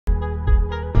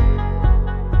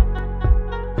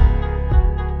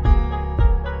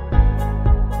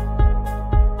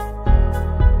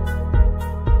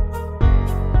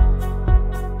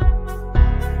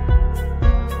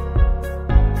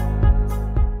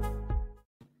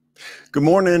Good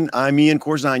morning. I'm Ian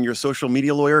Corzine, your social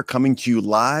media lawyer, coming to you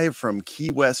live from Key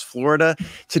West, Florida.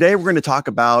 Today, we're going to talk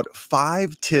about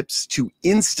 5 tips to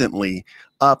instantly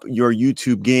up your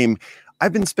YouTube game.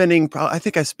 I've been spending, I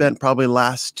think I spent probably the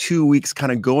last 2 weeks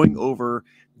kind of going over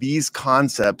these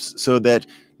concepts so that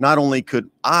not only could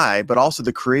I, but also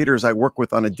the creators I work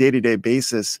with on a day-to-day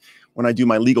basis when I do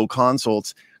my legal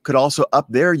consults could also up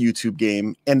their YouTube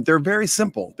game. And they're very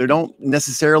simple. They don't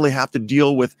necessarily have to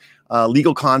deal with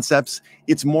legal concepts.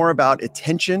 It's more about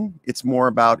attention. It's more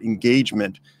about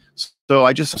engagement. So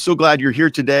I'm so glad you're here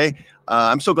today.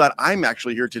 I'm so glad I'm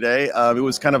actually here today. It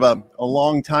was kind of a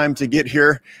long time to get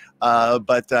here,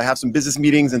 but I have some business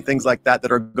meetings and things like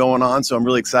that are going on. So I'm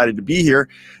really excited to be here.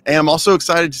 And I'm also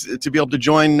excited to be able to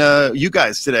join you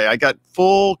guys today. I got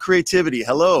full creativity.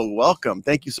 Hello, welcome.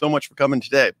 Thank you so much for coming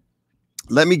today.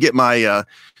 Let me get my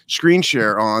screen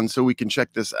share on so we can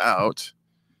check this out.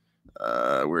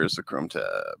 Where's the Chrome tab?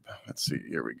 Let's see.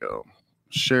 Here we go.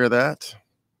 Share that.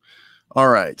 All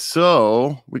right.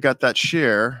 So we got that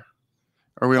share.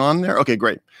 Are we on there? Okay,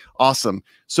 great. Awesome.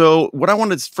 So what I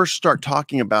wanted to first start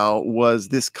talking about was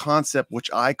this concept,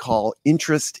 which I call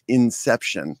interest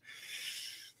inception.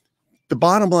 The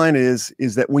bottom line is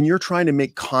that when you're trying to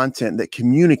make content that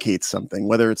communicates something,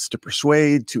 whether it's to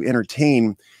persuade, to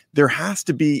entertain, there has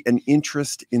to be an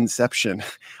interest inception.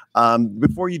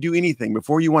 Before you do anything,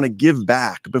 before you want to give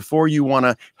back, before you want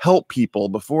to help people,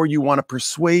 before you want to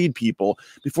persuade people,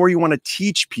 before you want to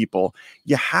teach people,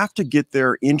 you have to get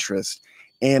their interest.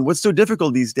 And what's so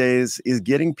difficult these days is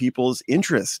getting people's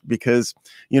interest because,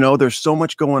 there's so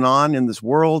much going on in this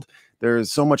world.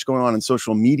 There's so much going on in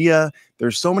social media.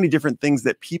 There's so many different things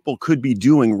that people could be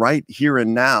doing right here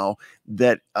and now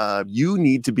that you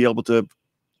need to be able to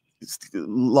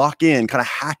lock in, kind of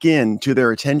hack into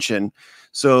their attention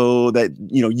so that,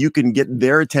 you can get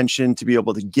their attention to be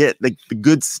able to get the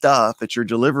good stuff that you're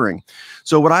delivering.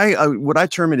 So what I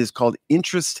term it is called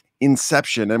interest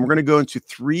inception. And we're going to go into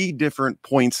 3 different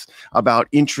points about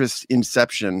interest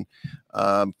inception.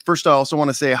 First, I also want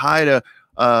to say hi to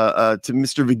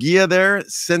Mr. Vigia there,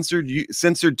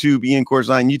 censored tube, Ian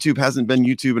Corzine. YouTube hasn't been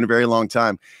YouTube in a very long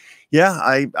time.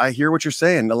 Yeah, I hear what you're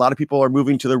saying. A lot of people are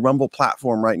moving to the Rumble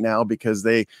platform right now because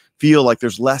they feel like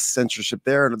there's less censorship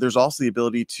there. And there's also the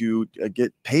ability to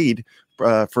get paid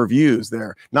for views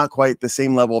there. Not quite the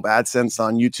same level of AdSense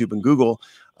on YouTube and Google,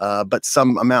 but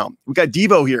some amount. We got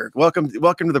Devo here. Welcome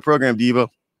to the program, Devo.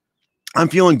 I'm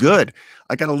feeling good.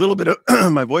 I got a little bit of,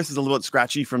 my voice is a little bit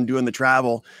scratchy from doing the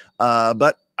travel,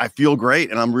 but I feel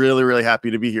great. And I'm really, really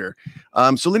happy to be here.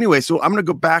 So anyway, so I'm going to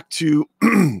go back to,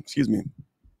 excuse me.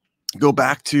 Go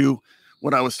back to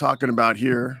what I was talking about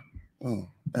here. Oh,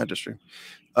 that just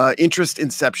interest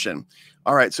inception.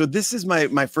 All right. So this is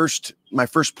my first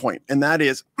point. And that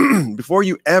is before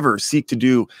you ever seek to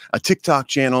do a TikTok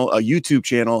channel, a YouTube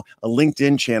channel, a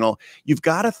LinkedIn channel, you've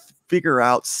got to figure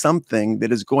out something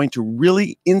that is going to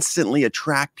really instantly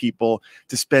attract people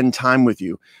to spend time with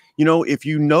you. If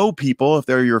you know people, if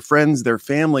they're your friends, their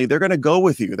family, they're going to go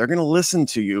with you. They're going to listen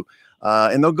to you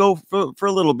and they'll go for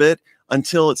a little bit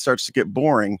until it starts to get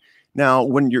boring. Now,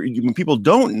 when people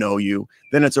don't know you,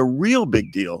 then it's a real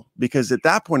big deal because at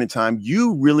that point in time,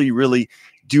 you really, really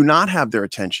do not have their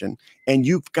attention and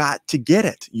you've got to get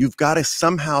it. You've got to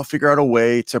somehow figure out a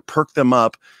way to perk them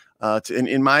up.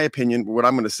 In my opinion, what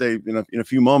I'm going to say in a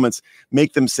few moments,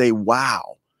 make them say,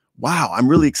 wow, I'm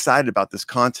really excited about this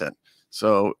content.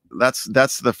 So that's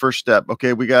the first step.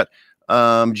 Okay, we got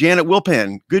Janet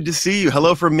Wilpan, good to see you.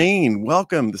 Hello from Maine.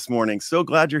 Welcome this morning. So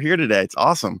glad you're here today. It's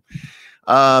awesome.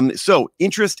 So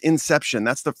interest inception,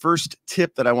 that's the first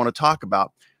tip that I want to talk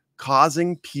about,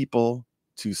 causing people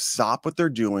to stop what they're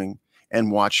doing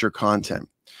and watch your content.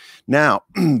 Now,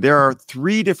 there are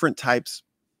 3 different types,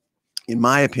 in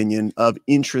my opinion, of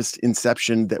interest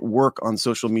inception that work on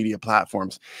social media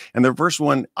platforms. And the first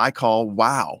one I call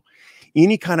wow.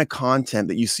 Any kind of content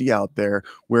that you see out there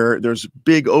where there's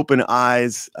big open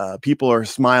eyes, people are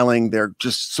smiling, they're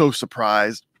just so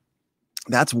surprised.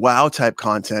 That's wow type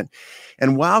content.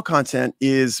 And wow content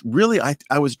is really,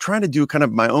 I was trying to do kind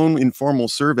of my own informal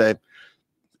survey.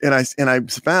 And I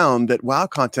found that wow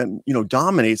content,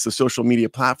 dominates the social media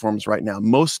platforms right now.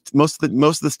 Most of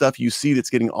the stuff you see that's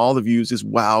getting all the views is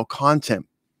wow content.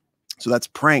 So that's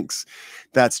pranks,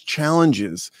 that's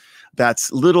challenges, that's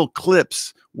little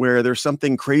clips where there's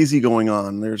something crazy going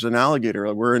on. There's an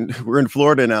alligator. We're in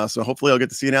Florida now, so hopefully I'll get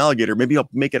to see an alligator. Maybe I'll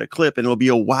make it a clip and it'll be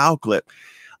a wow clip.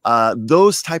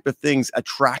 Those type of things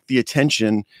attract the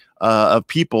attention of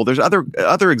people. There's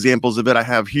other examples of it I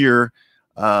have here.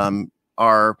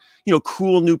 Are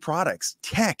cool new products.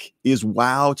 Tech is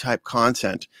wow type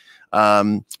content.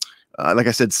 Like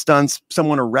I said, stunts,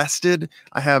 someone arrested.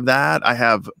 I have that. I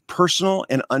have personal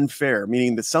and unfair,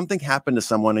 meaning that something happened to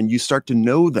someone and you start to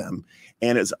know them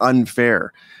and it's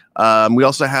unfair. We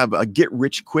also have a get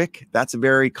rich quick. That's a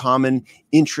very common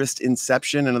interest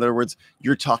inception. In other words,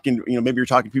 you're talking, maybe you're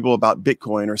talking to people about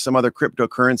Bitcoin or some other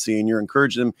cryptocurrency and you're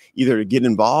encouraging them either to get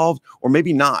involved or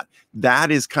maybe not.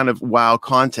 That is kind of wow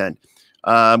content.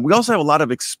 We also have a lot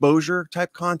of exposure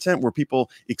type content where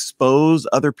people expose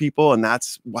other people, and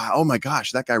that's wow, oh my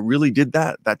gosh, that guy really did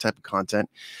that type of content.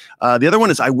 The other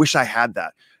one is I wish I had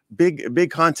that.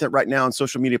 Big content right now on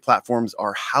social media platforms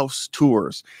are house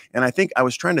tours. And I think I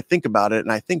was trying to think about it.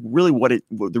 And I think really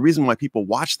the reason why people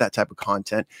watch that type of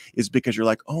content is because you're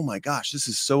like, oh my gosh, this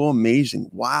is so amazing.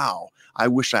 Wow. I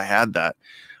wish I had that.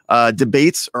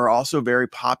 Debates are also very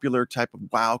popular type of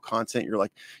wow content. You're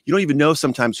like, you don't even know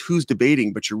sometimes who's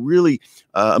debating, but you're really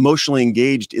emotionally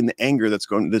engaged in the anger that's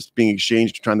being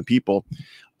exchanged between the people.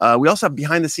 We also have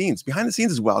behind the scenes. Behind the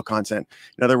scenes is wow content.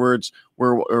 In other words,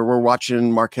 we're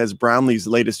watching Marquez Brownlee's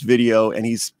latest video, and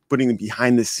he's putting the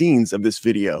behind the scenes of this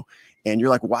video. And you're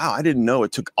like, wow, I didn't know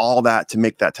it took all that to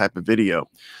make that type of video.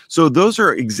 So those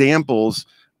are examples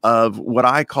of what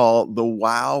I call the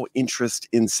wow interest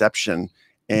inception.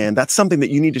 And that's something that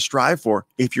you need to strive for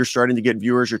if you're starting to get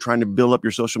viewers, you're trying to build up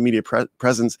your social media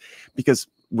presence, because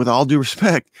with all due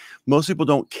respect, most people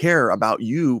don't care about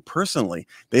you personally.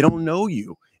 They don't know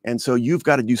you. And so you've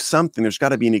got to do something. There's got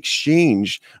to be an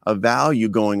exchange of value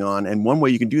going on. And one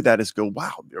way you can do that is go,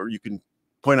 wow, or you can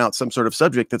point out some sort of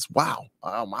subject that's wow.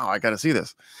 Oh, wow, I got to see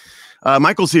this.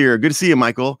 Michael's here. Good to see you,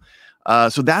 Michael.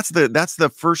 So that's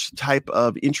the first type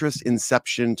of interest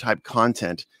inception type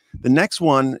content. The next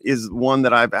one is one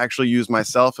that I've actually used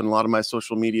myself in a lot of my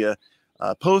social media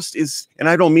posts is, and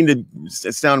I don't mean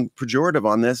to sound pejorative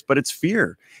on this, but it's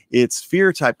fear. It's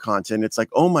fear type content. It's like,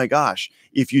 oh my gosh,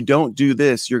 if you don't do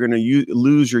this, you're going to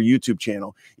lose your YouTube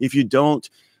channel. If you don't,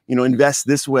 invest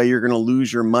this way, you're going to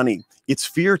lose your money. It's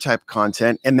fear type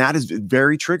content. And that is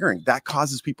very triggering. That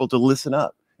causes people to listen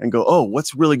up and go, oh,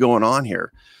 what's really going on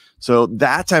here? So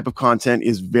that type of content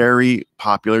is very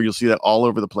popular. You'll see that all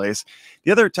over the place.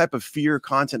 The other type of fear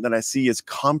content that I see is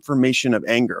confirmation of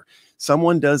anger.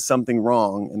 Someone does something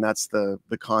wrong, and that's the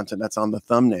content that's on the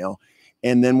thumbnail.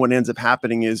 And then what ends up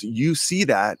happening is you see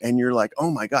that and you're like,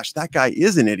 oh my gosh, that guy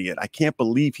is an idiot. I can't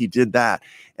believe he did that.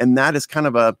 And that is kind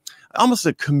of almost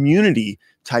a community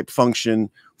type function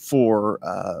for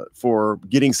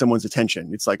getting someone's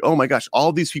attention. It's like, oh my gosh,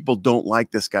 all these people don't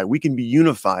like this guy. We can be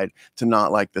unified to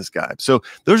not like this guy. So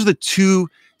those are the two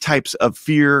types of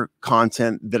fear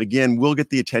content that, again, will get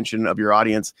the attention of your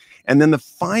audience. And then the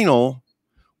final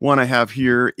one I have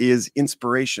here is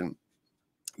inspiration.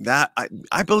 That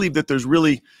I believe that there's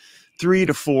really 3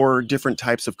 to 4 different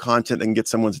types of content that can get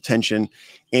someone's attention,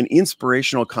 and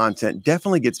inspirational content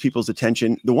definitely gets people's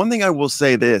attention. The one thing I will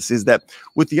say this is that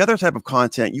with the other type of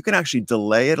content, you can actually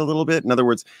delay it a little bit. In other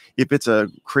words, if it's a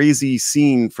crazy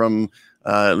scene from,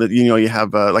 you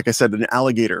have, like I said, an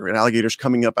alligator's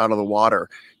coming up out of the water,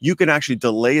 you can actually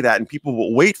delay that and people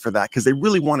will wait for that because they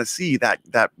really want to see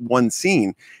that one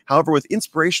scene. However, with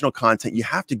inspirational content, you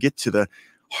have to get to the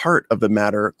heart of the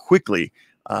matter quickly.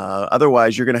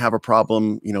 Otherwise, you're going to have a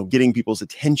problem, getting people's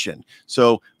attention.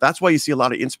 So that's why you see a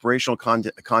lot of inspirational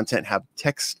content have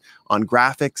text on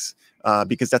graphics,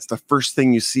 because that's the first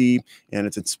thing you see, and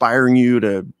it's inspiring you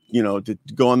to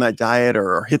go on that diet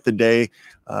or hit the day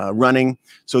running.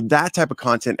 So that type of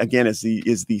content, again, is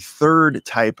the third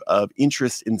type of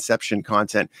interest inception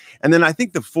content. And then I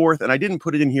think the fourth, and I didn't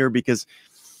put it in here because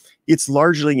it's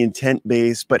largely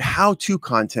intent-based, but how-to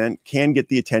content can get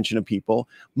the attention of people.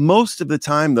 Most of the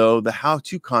time, though, the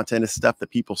how-to content is stuff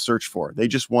that people search for. They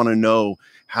just want to know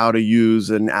how to use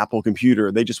an Apple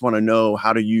computer. They just want to know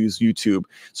how to use YouTube.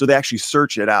 So they actually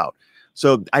search it out.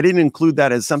 So I didn't include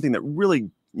that as something that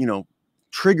really,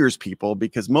 triggers people,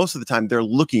 because most of the time they're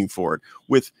looking for it.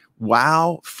 With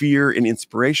wow, fear, and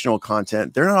inspirational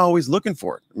content, they're not always looking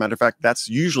for it. Matter of fact, that's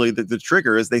usually the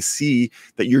trigger, is they see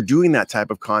that you're doing that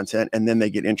type of content and then they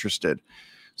get interested.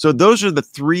 So those are the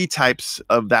 3 types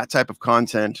of that type of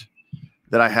content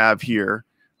that I have here.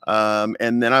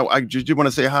 And then I just do want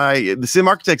to say hi. The Sim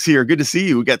Architect's here. Good to see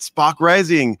you. We got Spock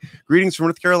Rising. Greetings from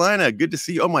North Carolina. Good to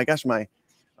see you. Oh my gosh, I'm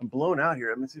blown out here.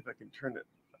 Let me see if I can turn it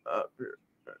up here.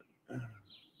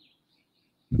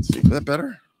 Let's see. Is that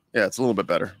better? Yeah, it's a little bit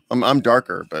better. I'm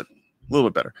darker, but a little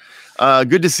bit better.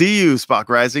 Good to see you, Spock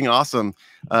Rising. Awesome.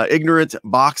 Ignorant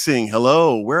Boxing.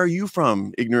 Hello. Where are you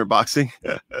from, Ignorant Boxing?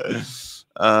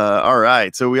 All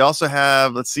right. So we also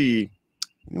have, let's see,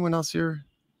 anyone else here?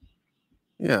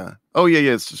 Yeah. Oh,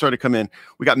 yeah. It's starting to come in.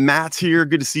 We got Matt's here.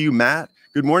 Good to see you, Matt.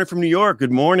 Good morning from New York.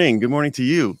 Good morning. Good morning to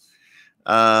you.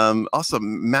 Also,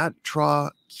 Matt Traw,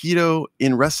 keto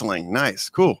in wrestling. Nice,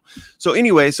 cool. So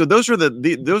anyway, so those are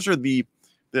the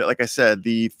like I said,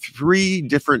 the three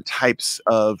different types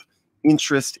of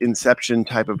interest inception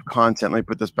type of content. Let me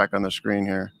put this back on the screen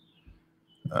here.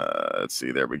 Let's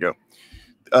see. There we go.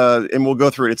 And we'll go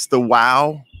through it. It's the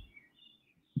wow,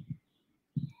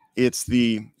 it's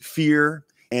the fear,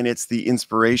 and it's the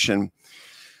inspiration.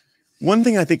 One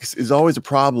thing I think is always a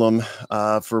problem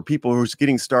for people who's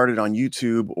getting started on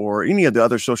YouTube or any of the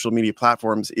other social media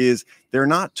platforms is they're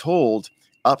not told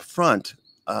up front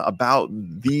about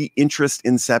the interest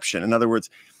inception. In other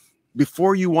words,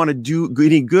 before you want to do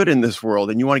any good in this world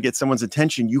and you want to get someone's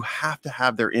attention, you have to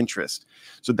have their interest.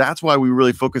 So that's why we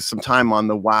really focus some time on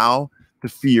the wow, the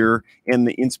fear, and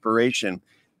the inspiration.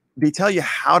 They tell you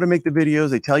how to make the videos.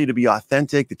 They tell you to be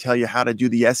authentic. They tell you how to do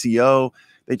the SEO.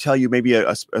 They tell you maybe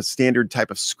a standard type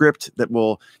of script that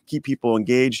will keep people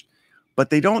engaged, but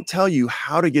they don't tell you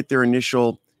how to get their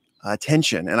initial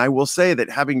attention. And I will say that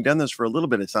having done this for a little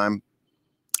bit of time,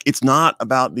 it's not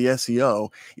about the SEO.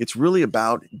 It's really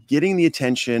about getting the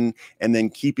attention and then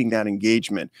keeping that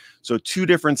engagement. So two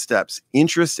different steps: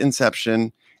 interest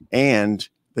inception, and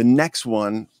the next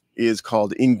one is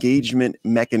called engagement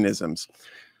mechanisms.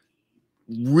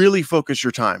 Really focus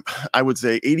your time. I would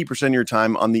say 80% of your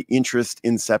time on the interest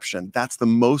inception. That's the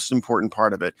most important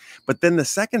part of it. But then the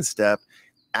second step,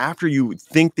 after you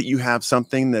think that you have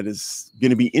something that is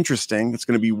going to be interesting, it's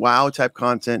going to be wow type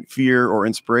content, fear, or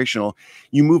inspirational,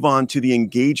 you move on to the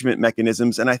engagement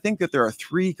mechanisms. And I think that there are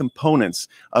three components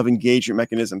of engagement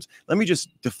mechanisms. Let me just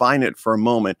define it for a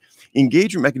moment.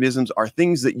 Engagement mechanisms are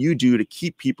things that you do to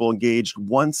keep people engaged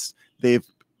once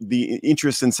the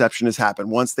interest inception has happened.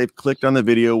 Once they've clicked on the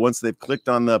video, once they've clicked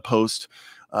on the post,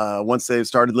 once they've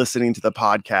started listening to the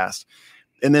podcast.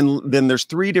 And then there's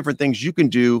three different things you can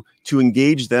do to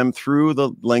engage them through the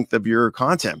length of your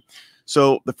content.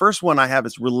 So the first one I have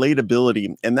is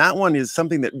relatability. And that one is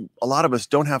something that a lot of us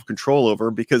don't have control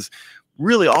over, because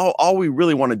really all we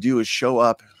really want to do is show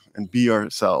up and be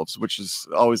ourselves, which is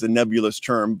always a nebulous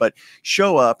term, but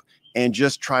show up and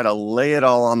just try to lay it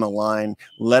all on the line,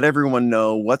 let everyone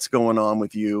know what's going on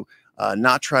with you,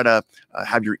 not try to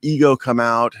have your ego come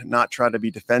out, not try to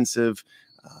be defensive,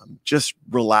 just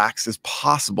relax as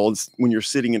possible when you're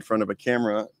sitting in front of a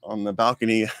camera on the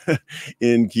balcony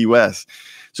in Key West.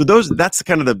 So that's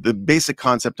kind of the basic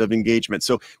concept of engagement.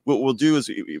 So what we'll do is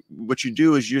what you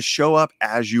do is you just show up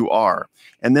as you are.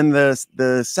 And then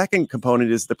the second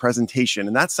component is the presentation.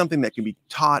 And that's something that can be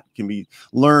taught, can be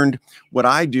learned. What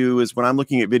I do is when I'm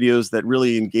looking at videos that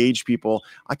really engage people,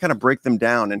 I kind of break them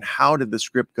down. And how did the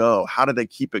script go? How did they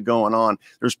keep it going on?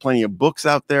 There's plenty of books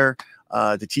out there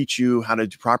to teach you how to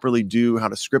properly how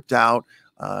to script out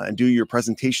and do your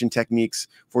presentation techniques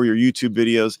for your YouTube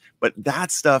videos. But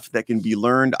that's stuff that can be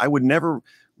learned. I would never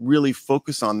really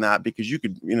focus on that, because you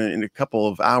could, in a couple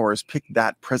of hours, pick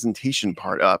that presentation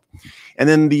part up. And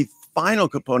then the final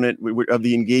component of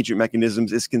the engagement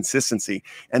mechanisms is consistency.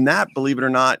 And that, believe it or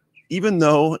not, even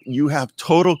though you have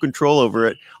total control over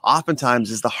it, oftentimes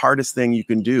is the hardest thing you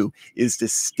can do, is to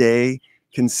stay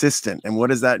consistent. And what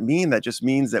does that mean? That just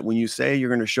means that when you say you're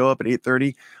going to show up at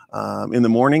 8:30 in the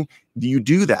morning, you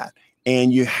do that.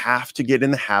 And you have to get in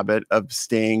the habit of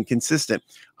staying consistent.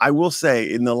 I will say,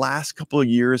 in the last couple of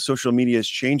years, social media has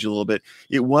changed a little bit.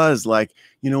 It was like,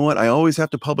 you know what? I always have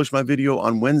to publish my video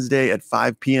on Wednesday at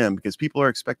 5 p.m. because people are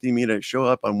expecting me to show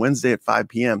up on Wednesday at 5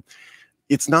 p.m.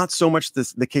 It's not so much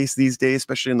the case these days,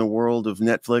 especially in the world of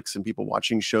Netflix and people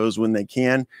watching shows when they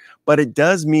can. But it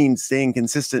does mean staying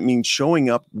consistent means showing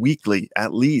up weekly,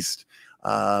 at least.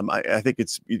 I think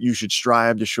you should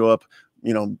strive to show up,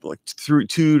 like through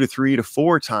 2 to 3 to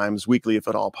 4 times weekly, if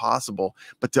at all possible.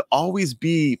 But to always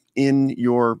be in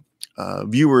your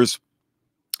viewers'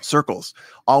 circles,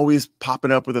 always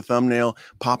popping up with a thumbnail,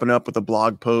 popping up with a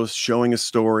blog post, showing a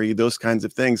story, those kinds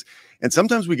of things. And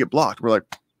sometimes we get blocked. We're like,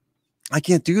 I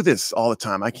can't do this all the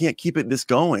time. I can't keep this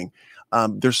going.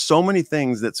 There's so many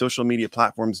things that social media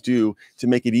platforms do to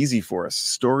make it easy for us.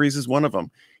 Stories is one of them.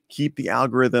 Keep the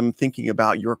algorithm thinking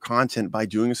about your content by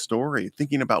doing a story,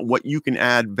 thinking about what you can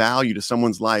add value to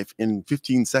someone's life in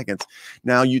 15 seconds.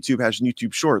 Now YouTube has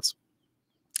YouTube Shorts.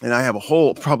 And I have a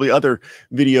whole probably other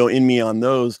video in me on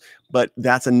those, but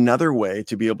that's another way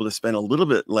to be able to spend a little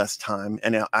bit less time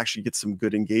and actually get some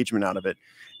good engagement out of it.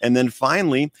 And then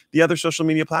finally, the other social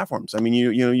media platforms. I mean,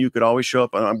 you could always show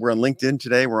up. We're on LinkedIn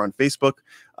today. We're on Facebook.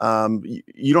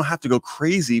 You don't have to go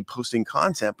crazy posting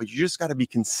content, but you just got to be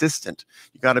consistent.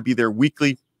 You got to be there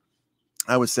weekly.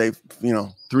 I would say,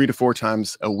 3 to 4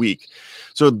 times a week.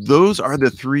 So those are the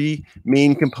 3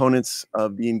 main components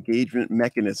of the engagement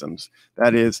mechanisms.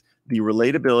 That is the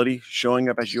relatability, showing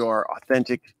up as you are,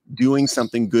 authentic, doing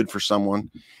something good for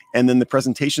someone, and then the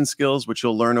presentation skills, which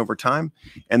you'll learn over time,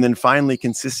 and then finally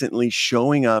consistently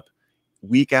showing up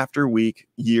week after week,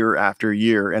 year after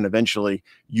year, and eventually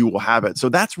you will have it. So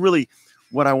that's really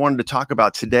what I wanted to talk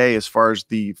about today as far as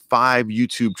the 5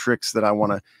 YouTube tricks that I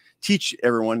want to teach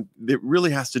everyone. That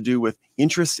really has to do with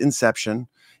interest inception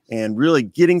and really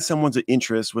getting someone's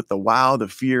interest with the wow, the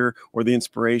fear, or the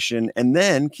inspiration, and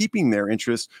then keeping their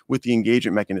interest with the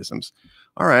engagement mechanisms.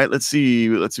 All right, let's see.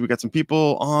 We got some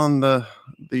people on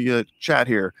the chat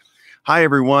here. Hi,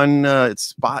 everyone.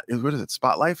 It's what is it?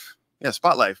 Spotlife? Yeah,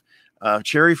 Spotlife.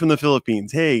 Cherry from the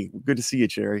Philippines. Hey, good to see you,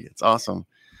 Cherry. It's awesome.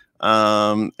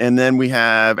 And then we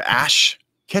have Ash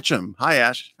Ketchum. Hi,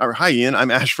 Ash. Or hi, Ian.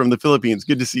 I'm Ash from the Philippines.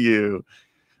 Good to see you.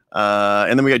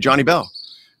 And then we got Johnny Bell.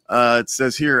 It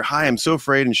says here, hi, I'm so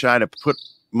afraid and shy to put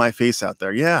my face out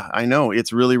there. Yeah, I know.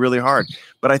 It's really, really hard.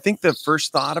 But I think the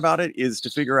first thought about it is to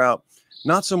figure out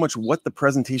not so much what the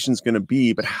presentation is going to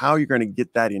be, but how you're going to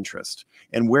get that interest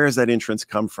and where does that interest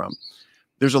come from.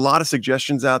 There's a lot of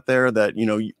suggestions out there that,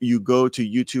 you go to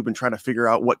YouTube and try to figure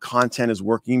out what content is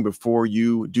working before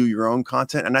you do your own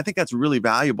content. And I think that's really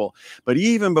valuable. But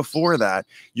even before that,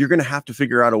 you're going to have to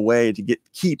figure out a way to get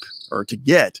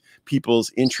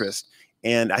people's interest.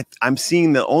 And I'm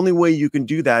seeing the only way you can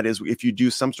do that is if you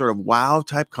do some sort of wow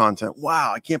type content.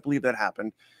 Wow, I can't believe that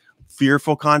happened.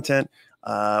 Fearful content.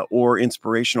 Or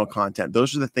inspirational content.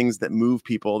 Those are the things that move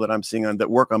people that I'm seeing that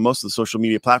work on most of the social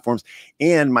media platforms.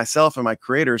 And myself and my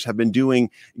creators have been doing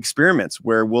experiments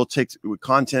where we'll take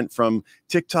content from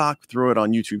TikTok, throw it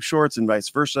on YouTube Shorts and vice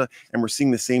versa. And we're seeing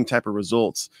the same type of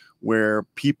results where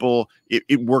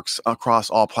it works across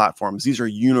all platforms. These are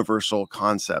universal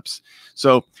concepts.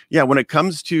 So yeah, when it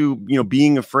comes to,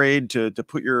 being afraid to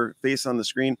put your face on the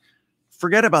screen,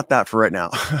 forget about that for right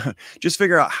now. Just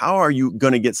figure out how are you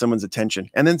going to get someone's attention.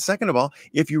 And then second of all,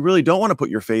 if you really don't want to put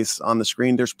your face on the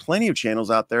screen, there's plenty of channels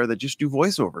out there that just do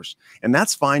voiceovers. And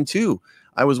that's fine too.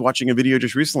 I was watching a video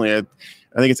just recently. I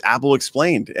think it's Apple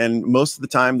Explained. And most of the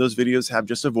time, those videos have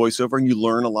just a voiceover and you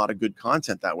learn a lot of good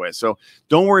content that way. So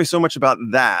don't worry so much about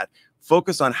that.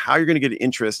 Focus on how you're going to get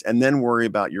interest and then worry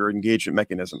about your engagement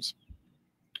mechanisms.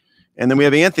 And then we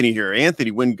have Anthony here.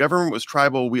 Anthony, when government was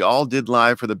tribal, we all did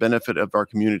live for the benefit of our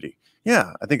community.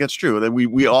 Yeah, I think that's true. That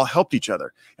we all helped each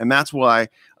other. And that's why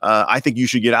I think you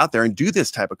should get out there and do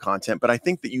this type of content. But I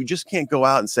think that you just can't go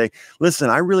out and say, listen,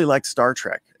 I really like Star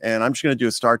Trek and I'm just going to do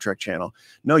a Star Trek channel.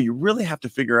 No, you really have to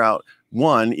figure out,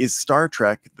 one, is Star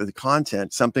Trek, the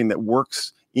content, something that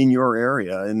works in your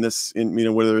area,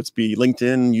 whether it's be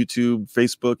LinkedIn, YouTube,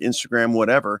 Facebook, Instagram,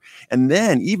 whatever. And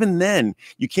then even then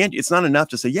it's not enough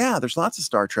to say, yeah, there's lots of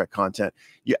Star Trek content.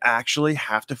 You actually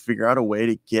have to figure out a way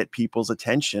to get people's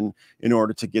attention in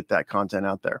order to get that content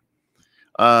out there.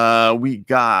 We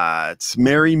got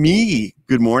Mary Me.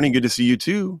 Good morning. Good to see you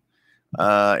too.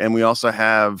 And we also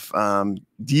have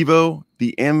Devo,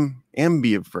 the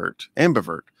ambivert.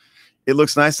 It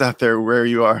looks nice out there where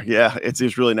you are. Yeah,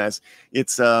 it's really nice.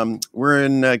 It's we're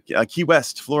in Key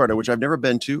West, Florida, which I've never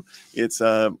been to. It's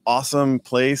an awesome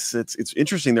place. It's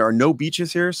interesting. There are no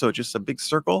beaches here, so it's just a big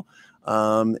circle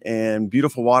and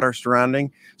beautiful water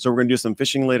surrounding. So we're going to do some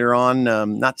fishing later on,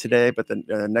 not today, but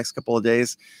the next couple of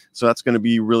days. So that's going to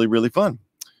be really, really fun.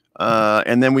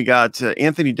 And then we got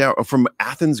Anthony Dow from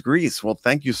Athens, Greece. Well,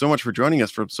 thank you so much for joining us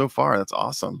from so far. That's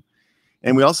awesome.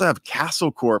 And we also have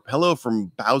Castle Corp. Hello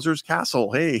from Bowser's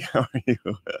Castle. Hey, how are you?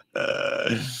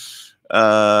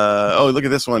 Oh, look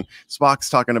at this one. Spock's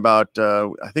talking about,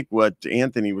 I think what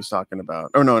Anthony was talking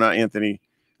about. Oh, no, not Anthony.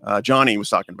 Johnny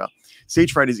was talking about.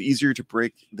 Stage fright is easier to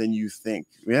break than you think.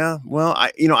 Yeah, well,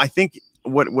 I think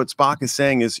what Spock is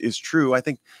saying is true. I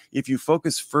think if you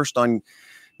focus first on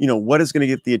what is going to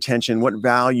get the attention, what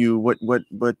value, what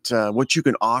you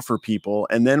can offer people,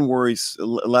 and then worry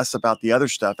less about the other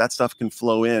stuff. That stuff can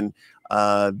flow in.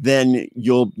 Then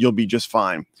you'll be just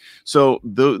fine. So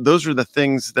those are the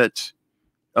things that.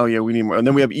 Oh yeah, we need more. And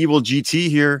then we have Evil GT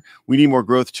here. We need more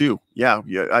growth too. Yeah.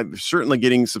 Certainly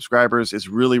getting subscribers is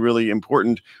really, really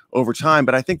important over time.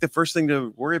 But I think the first thing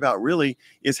to worry about really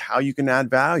is how you can add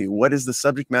value. What is the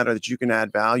subject matter that you can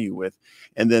add value with,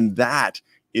 and then that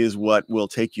is what will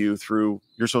take you through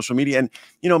your social media.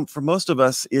 And, for most of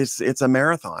us, it's a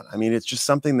marathon. I mean, it's just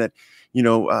something that,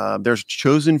 there's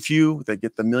chosen few that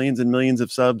get the millions and millions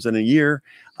of subs in a year.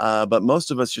 But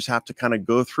most of us just have to kind of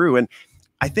go through. And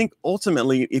I think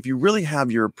ultimately, if you really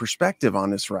have your perspective on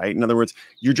this right, in other words,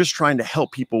 you're just trying to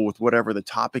help people with whatever the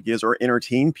topic is or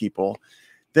entertain people,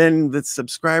 then the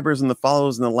subscribers and the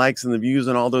follows and the likes and the views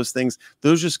and all those things,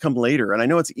 those just come later. And I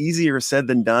know it's easier said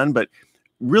than done, but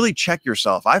really check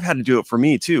yourself. I've had to do it for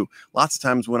me too. Lots of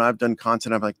times when I've done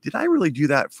content, I'm like, did I really do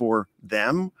that for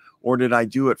them? Or did I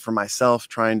do it for myself,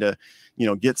 trying to,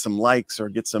 get some likes or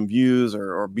get some views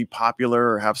or be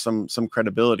popular or have some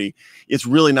credibility? It's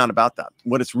really not about that.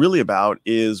 What it's really about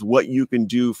is what you can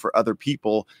do for other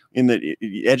people in that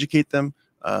educate them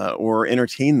or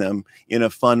entertain them in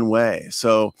a fun way.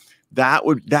 So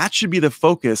that should be the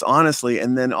focus, honestly.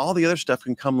 And then all the other stuff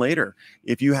can come later.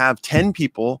 If you have 10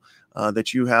 people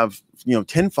that you have,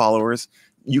 10 followers,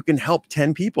 you can help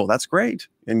 10 people. That's great,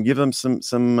 and give them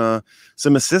some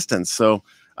assistance. So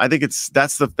I think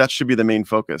that should be the main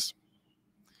focus.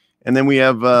 And then we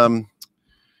have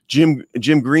Jim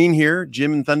Green here,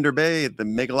 Jim in Thunder Bay, the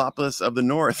megalopolis of the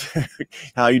North.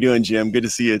 How you doing, Jim? Good to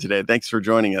see you today. Thanks for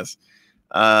joining us.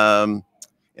 And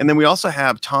then we also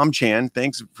have Tom Chan.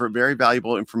 Thanks for very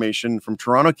valuable information from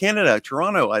Toronto, Canada.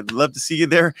 Toronto, I'd love to see you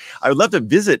there. I would love to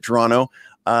visit Toronto.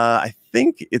 I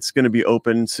think it's going to be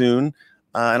open soon.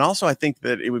 And also, I think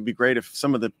that it would be great if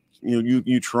some of the you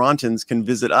Torontans can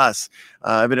visit us.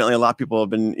 Evidently, a lot of people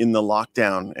have been in the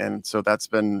lockdown, and so that's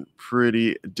been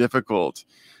pretty difficult.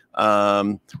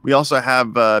 We also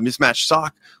have Mismatched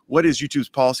Sock. What is YouTube's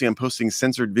policy on posting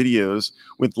censored videos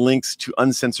with links to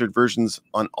uncensored versions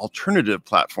on alternative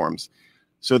platforms?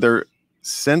 So they're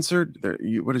censored.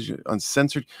 What is your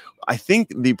uncensored? I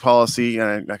think the policy,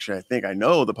 and actually I think I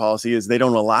know the policy, is they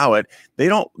don't allow it.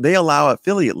 They allow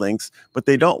affiliate links, but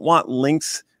they don't want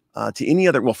links to any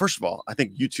other. Well, first of all, I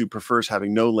think YouTube prefers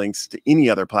having no links to any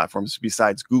other platforms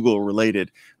besides Google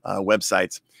related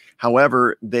websites.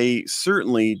 However, they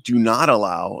certainly do not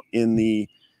allow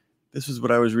this is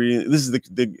what I was reading. This is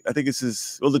I think this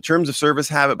is, well, the terms of service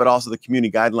have it, but also the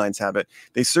community guidelines have it.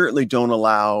 They certainly don't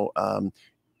allow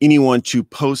anyone to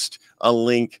post a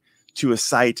link to a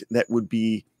site that would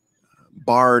be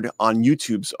barred on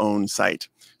YouTube's own site.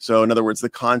 So in other words, the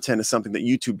content is something that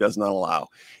YouTube does not allow.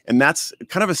 And that's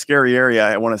kind of a scary area,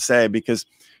 I want to say, because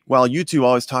while YouTube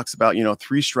always talks about,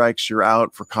 3 strikes, you're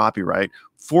out for copyright,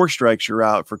 4 strikes, you're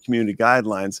out for community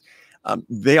guidelines,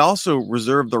 they also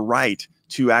reserve the right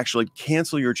to actually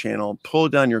cancel your channel, pull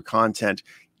down your content,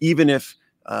 even if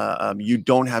you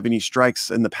don't have any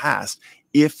strikes in the past,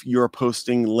 if you're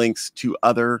posting links to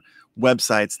other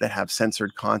websites that have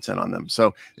censored content on them.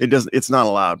 So it's not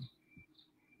allowed.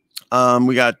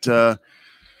 We got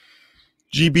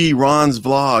GB Ron's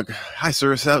vlog. Hi,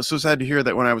 sir. So sad to hear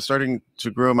that when I was starting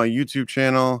to grow my YouTube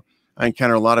channel, I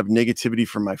encountered a lot of negativity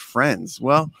from my friends.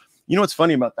 Well, you know what's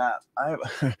funny about that?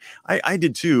 I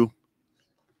did too.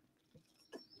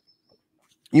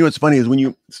 What's funny is when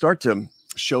you start to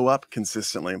show up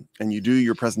consistently and you do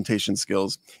your presentation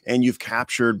skills and you've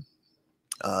captured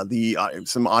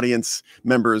some audience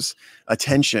members'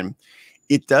 attention,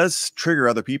 it does trigger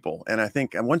other people. And I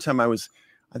think at one time I was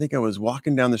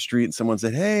walking down the street and someone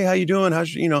said, "Hey, how you doing?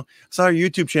 How's saw your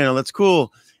YouTube channel. That's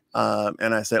cool."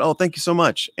 And I said, "Oh, thank you so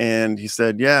much." And he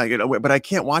said, "Yeah, but I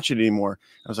can't watch it anymore."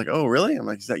 I was like, "Oh, really?" I'm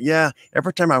like, he said, "Yeah,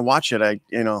 every time I watch it,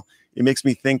 it makes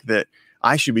me think that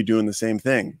I should be doing the same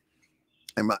thing."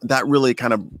 And that really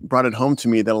kind of brought it home to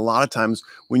me that a lot of times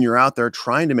when you're out there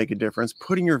trying to make a difference,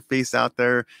 putting your face out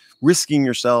there, risking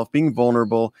yourself, being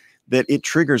vulnerable, that it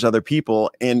triggers other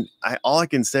people. And all I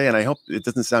can say, and I hope it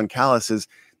doesn't sound callous, is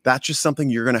that's just something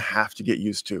you're going to have to get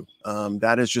used to.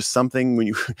 That is just something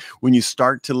when you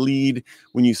start to lead,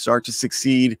 when you start to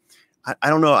succeed. I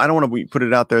don't know. I don't want to put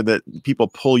it out there that people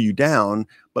pull you down,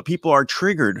 but people are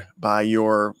triggered by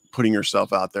your putting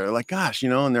yourself out there. Like, gosh,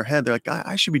 in their head, they're like,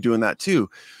 I should be doing that too.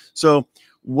 So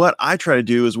what I try to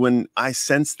do is when I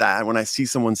sense that, when I see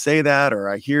someone say that, or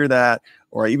I hear that,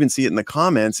 or I even see it in the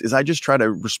comments, is I just try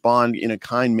to respond in a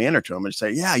kind manner to them and say,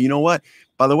 yeah, you know what?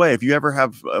 By the way, if you ever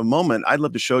have a moment, I'd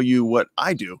love to show you what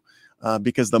I do,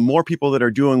 because the more people that are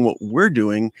doing what we're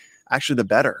doing, actually the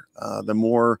better. The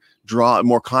more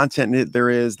content there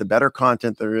is, the better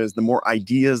content there is, the more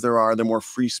ideas there are, the more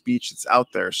free speech that's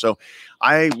out there. So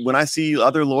when I see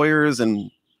other lawyers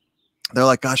and they're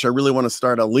like, gosh, I really want to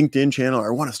start a LinkedIn channel, or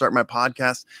I want to start my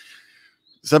podcast,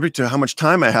 subject to how much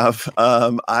time I have,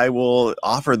 I will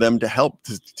offer them to help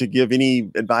to give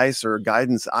any advice or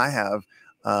guidance I have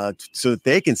so that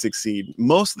they can succeed.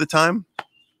 Most of the time,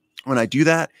 when I do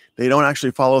that, they don't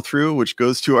actually follow through, which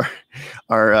goes to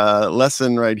our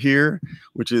lesson right here,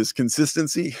 which is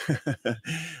consistency.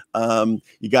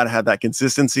 You got to have that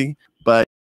consistency, but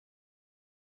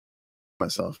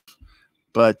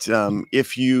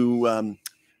if you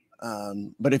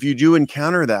But if you do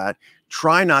encounter that,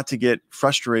 try not to get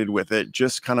frustrated with it.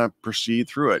 Just kind of proceed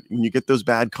through it. When you get those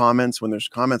bad comments, when there's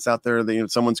comments out there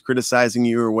that, someone's criticizing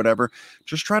you or whatever,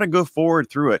 just try to go forward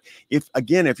through it.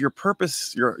 If your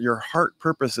purpose, your heart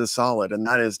purpose is solid, and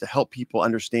that is to help people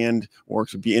understand or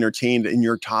to be entertained in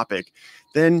your topic,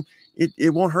 then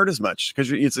it won't hurt as much,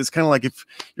 because it's kind of like if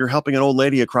you're helping an old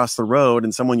lady across the road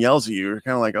and someone yells at you, you're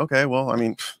kind of like, okay, well, I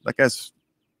mean, that guy's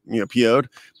PO'd,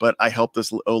 but I helped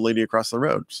this old lady across the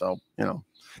road. So,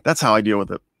 that's how I deal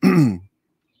with it.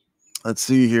 Let's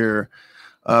see here.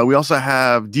 We also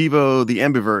have Devo the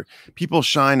Ambivert. People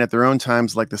shine at their own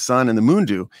times like the sun and the moon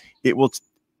do. It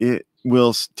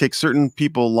will take certain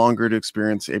people longer to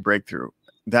experience a breakthrough.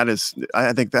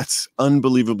 I think that's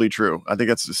unbelievably true. I think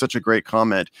that's such a great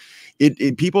comment.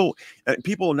 People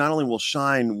not only will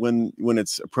shine when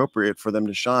it's appropriate for them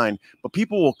to shine, but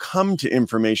people will come to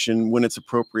information when it's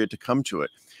appropriate to come to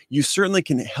it. You certainly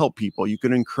can help people, you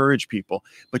can encourage people,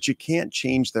 but you can't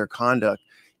change their conduct,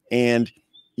 and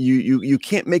you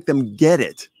can't make them get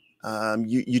it.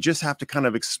 You just have to kind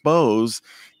of expose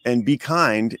and be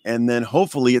kind, and then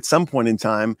hopefully at some point in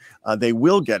time they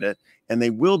will get it, and they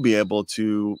will be able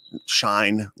to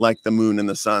shine like the moon and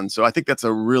the sun. So I think that's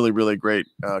a really, really great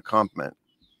compliment.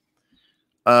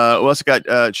 We also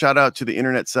got shout out to the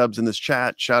internet subs in this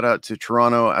chat. Shout out to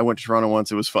Toronto. I went to Toronto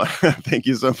once. It was fun. Thank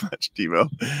you so much, Devo.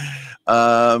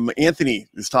 Anthony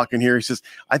is talking here. He says,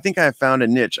 I think I have found a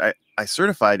niche. I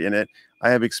certified in it. I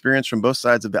have experience from both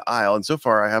sides of the aisle, and so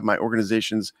far I have my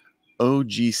organization's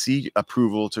OGC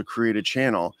approval to create a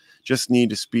channel. Just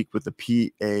need to speak with the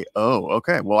PAO.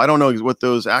 Okay, well, I don't know what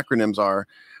those acronyms are,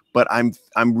 but I'm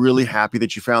really happy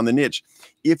that you found the niche.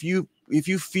 If you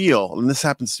feel, and this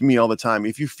happens to me all the time,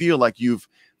 if you feel like you've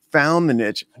found the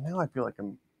niche, and now I feel like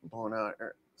I'm blowing out.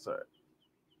 Sorry,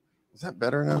 is that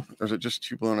better enough, or is it just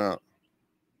too blown out?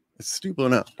 It's too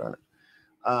blown out. Darn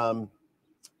it.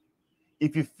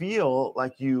 If you feel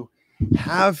like you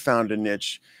have found a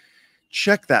niche,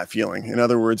 check that feeling. In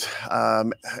other words,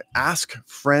 ask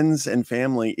friends and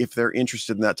family if they're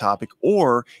interested in that topic,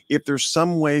 or if there's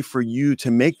some way for you to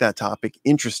make that topic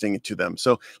interesting to them.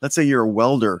 So let's say you're a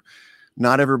welder.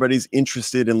 Not everybody's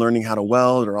interested in learning how to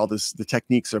weld or the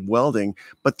techniques of welding,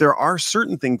 but there are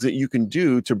certain things that you can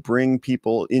do to bring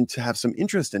people in to have some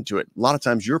interest into it. A lot of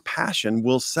times your passion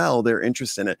will sell their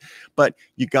interest in it, but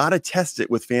you got to test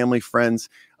it with family, friends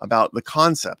about the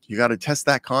concept. You got to test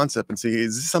that concept and see,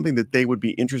 is this something that they would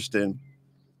be interested in?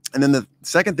 And then the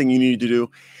second thing you need to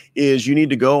do is you need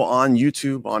to go on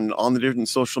YouTube, on the different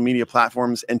social media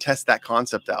platforms, and test that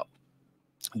concept out.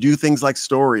 Do things like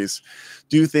stories,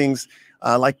 do things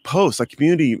like posts, like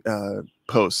community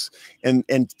posts,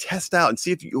 and test out and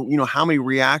see if you know how many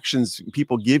reactions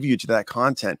people give you to that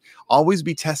content. Always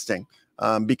be testing,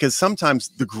 because sometimes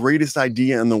the greatest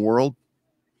idea in the world,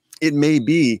 it may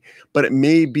be, but it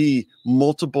may be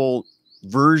multiple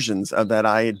versions of that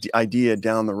idea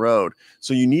down the road.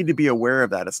 So you need to be aware of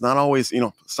that. It's not always,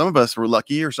 some of us were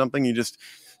lucky or something. You just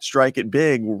strike it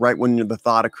big right when the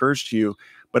thought occurs to you.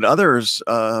 But others,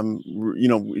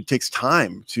 it takes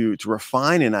time to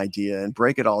refine an idea and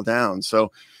break it all down.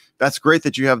 So that's great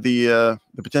that you have the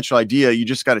potential idea. You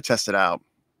just got to test it out.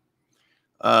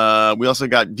 We also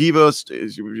got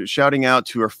Devos shouting out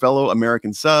to our fellow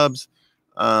American subs.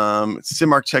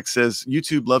 Simark Tech says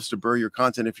YouTube loves to blur your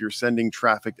content if you're sending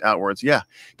traffic outwards. Yeah,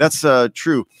 that's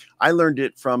true. I learned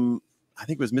it from, I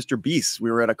think it was Mr. Beast.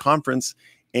 We were at a conference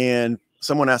and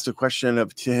someone asked a question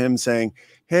to him saying,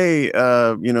 hey,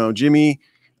 Jimmy,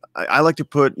 I like to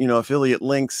put, affiliate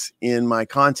links in my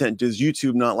content. Does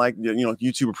YouTube not like,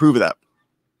 YouTube approve of that?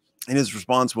 And his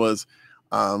response was,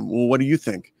 well, what do you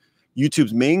think?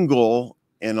 YouTube's main goal,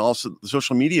 and also the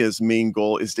social media's main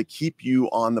goal, is to keep you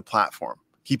on the platform,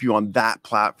 keep you on that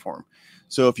platform.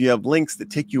 So if you have links that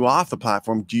take you off the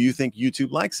platform, do you think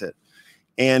YouTube likes it?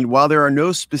 And while there are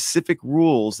no specific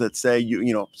rules that say,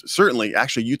 certainly,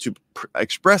 actually, YouTube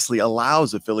expressly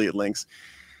allows affiliate links,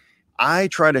 I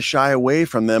try to shy away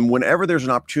from them whenever there's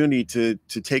an opportunity to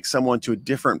take someone to a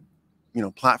different,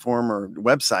 platform or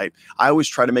website. I always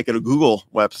try to make it a Google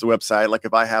website. Like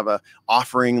if I have a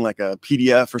offering, like a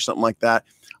PDF or something like that,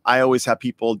 I always have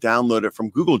people download it from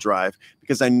Google Drive,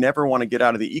 because I never want to get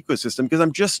out of the ecosystem, because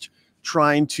I'm just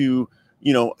trying to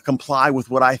comply with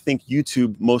what I think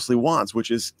YouTube mostly wants,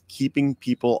 which is keeping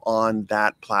people on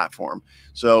that platform.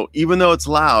 So even though it's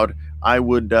loud, I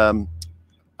would err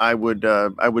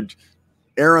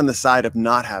on the side of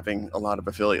not having a lot of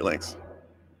affiliate links.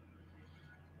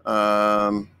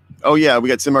 Oh yeah, we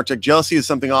got Simark Tech. Jealousy is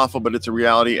something awful, but it's a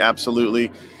reality.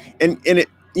 Absolutely. And it,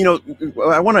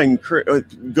 I want to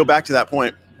go back to that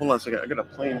point. Hold on a second. I got a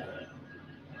plane.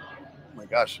 Oh my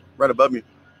gosh, right above me.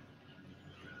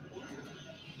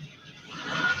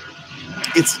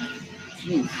 It's.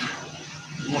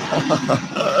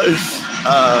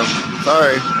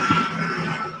 Sorry.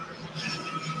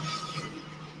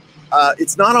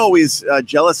 It's not always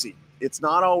jealousy. It's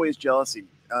not always jealousy.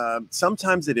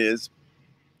 Sometimes it is,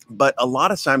 but a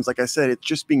lot of times, like I said, it's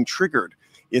just being triggered.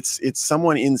 It's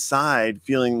someone inside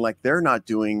feeling like they're not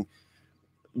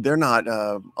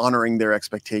honoring their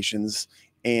expectations,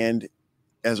 and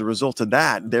as a result of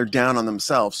that, they're down on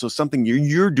themselves. So something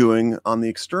you're doing on the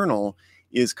external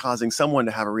is causing someone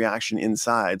to have a reaction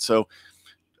inside. So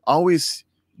always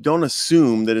don't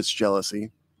assume that it's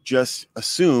jealousy. Just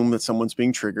assume that someone's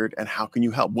being triggered, and how can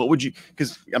you help? What would you,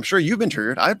 because I'm sure you've been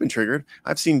triggered. I've been triggered.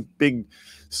 I've seen big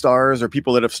stars or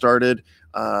people that have started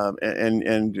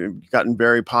and gotten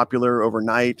very popular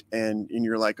overnight. And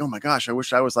you're like, oh my gosh, I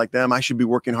wish I was like them. I should be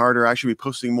working harder. I should be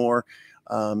posting more.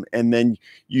 And then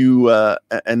you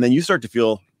start to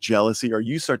feel jealousy, or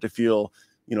you start to feel,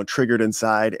 triggered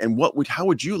inside. And how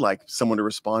would you like someone to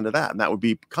respond to that? And that would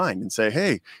be kind and say,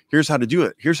 hey, here's how to do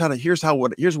it. Here's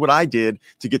what I did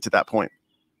to get to that point.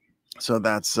 So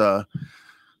that's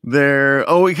there.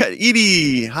 Oh, we got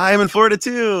Edie. Hi, I'm in Florida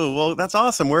too. Well, that's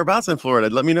awesome. Whereabouts in Florida?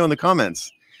 Let me know in the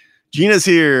comments. Gina's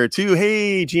here too.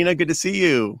 Hey, Gina, good to see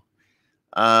you.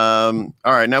 All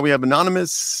right, now we have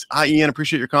Anonymous. Hi, Ian.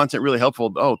 Appreciate your content. Really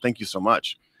helpful. Oh, thank you so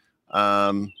much.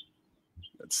 Let's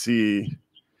see.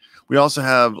 We also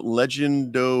have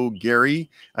Legendo Gary.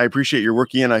 I appreciate your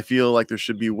work, Ian. I feel like there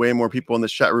should be way more people in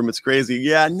this chat room. It's crazy.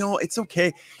 Yeah, no, it's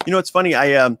okay. It's funny.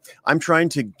 I'm trying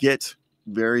to get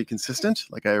very consistent,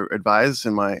 like I advised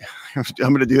in my. I'm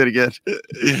going to do it again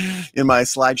in my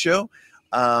slideshow.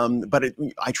 But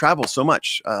I travel so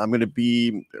much. We're going to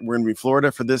be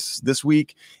Florida for this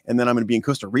week, and then I'm going to be in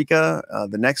Costa Rica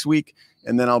the next week,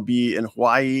 and then I'll be in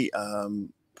Hawaii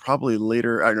probably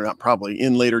later. Not probably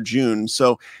in later June.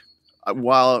 So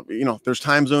while there's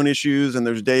time zone issues and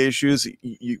there's day issues,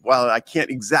 while I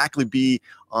can't exactly be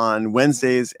on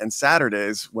Wednesdays and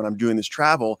Saturdays when I'm doing this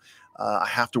travel, I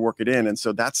have to work it in, and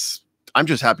so I'm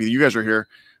just happy that you guys are here.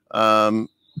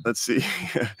 Let's see.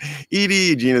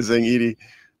 Edie, Gina's saying Edie.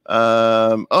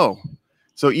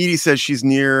 So Edie says she's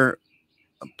near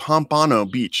Pompano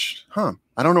Beach. Huh.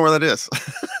 I don't know where that is.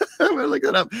 I'm going to look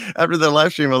that up. After the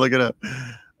live stream, I'll look it up.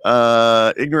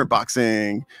 Ignorant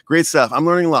Boxing. Great stuff. I'm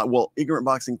learning a lot. Well, Ignorant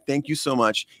Boxing, thank you so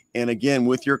much. And again,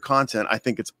 with your content, I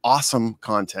think it's awesome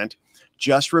content.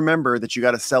 Just remember that you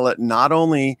got to sell it not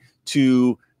only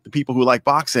to the people who like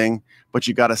boxing, but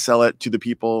you got to sell it to the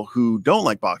people who don't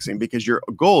like boxing, because your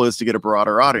goal is to get a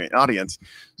broader audience.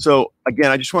 So again,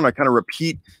 I just want to kind of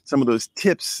repeat some of those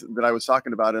tips that I was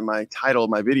talking about in my title of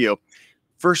my video.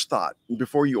 First thought,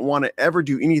 before you want to ever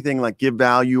do anything like give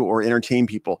value or entertain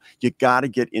people, you got to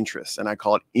get interest. And I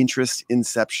call it interest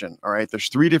inception. All right. There's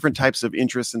 3 different types of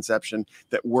interest inception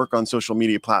that work on social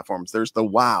media platforms. There's the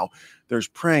wow, there's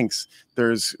pranks,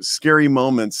 there's scary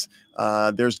moments,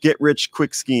 there's get rich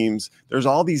quick schemes. There's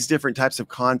all these different types of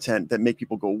content that make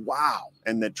people go, wow,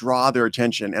 and that draw their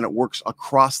attention, and it works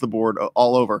across the board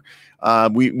all over.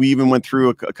 We even went through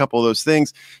a couple of those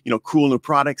things, cool new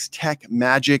products, tech,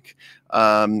 magic. We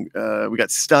got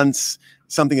stunts,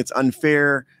 something that's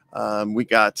unfair. We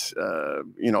got,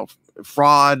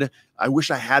 fraud. I wish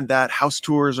I had that. House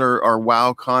tours are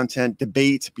wow content,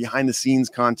 debate, behind the scenes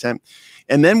content.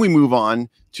 And then we move on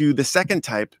to the second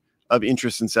type of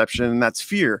interest inception, and that's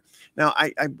fear. Now,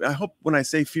 I hope when I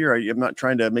say fear, I'm not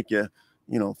trying to make you,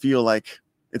 feel like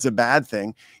it's a bad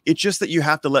thing. It's just that you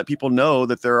have to let people know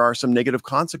that there are some negative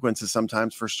consequences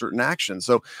sometimes for certain actions.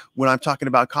 So when I'm talking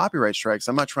about copyright strikes,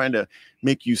 I'm not trying to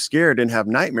make you scared and have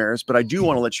nightmares, but I do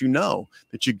want to let you know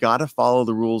that you got to follow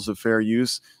the rules of fair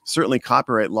use, certainly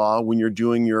copyright law, when you're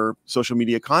doing your social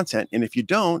media content. And if you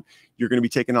don't, you're going to be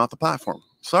taken off the platform.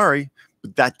 Sorry,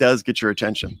 but that does get your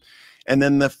attention. And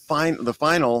then the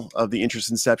final of the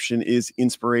interest inception is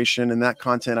inspiration. And that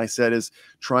content, I said, is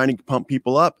trying to pump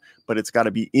people up, but it's got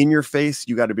to be in your face.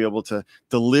 You got to be able to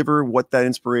deliver what that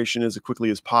inspiration is as quickly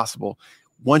as possible.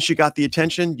 Once you got the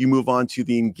attention, you move on to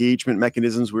the engagement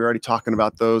mechanisms. We're already talking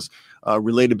about those.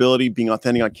 Relatability, being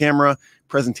authentic on camera,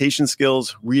 presentation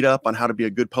skills, read up on how to be a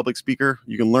good public speaker.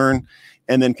 You can learn.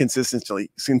 And then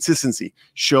consistency.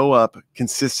 Show up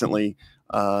consistently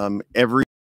every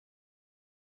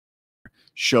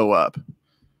show up.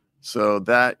 So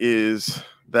that is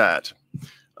that.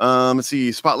 Let's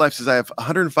see. Spotlight says I have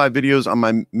 105 videos on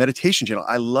my meditation channel.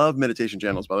 I love meditation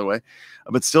channels, by the way,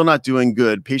 but still not doing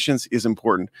good. Patience is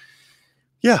important.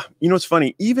 Yeah, it's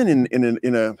funny. Even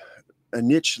in a a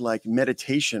niche like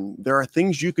meditation, there are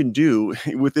things you can do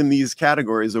within these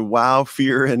categories of wow,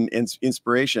 fear, and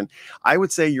inspiration. I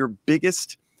would say your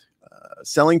biggest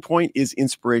selling point is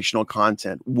inspirational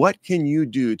content. What can you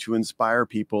do to inspire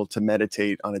people to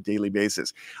meditate on a daily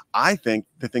basis? I think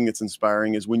the thing that's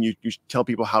inspiring is when you tell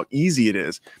people how easy it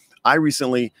is. I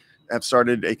recently have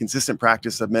started a consistent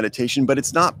practice of meditation, but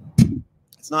it's not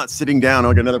sitting down.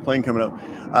 I'll get another plane coming up.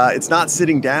 It's not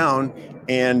sitting down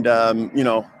and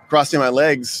crossing my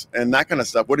legs and that kind of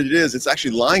stuff. What it is, it's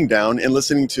actually lying down and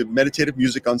listening to meditative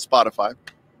music on Spotify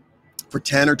for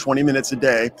 10 or 20 minutes a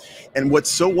day. And what's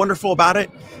so wonderful about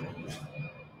it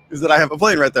is that I have a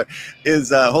plane right there.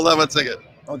 Hold on one second.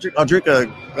 I'll drink a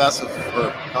glass of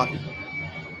coffee.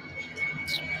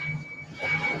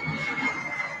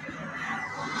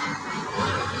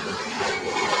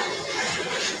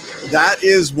 That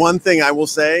is one thing I will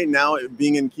say now,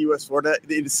 being in Key West, Florida.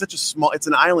 It is such a small, it's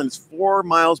an island. It's 4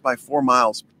 miles by 4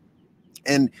 miles.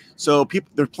 And so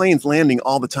there are planes landing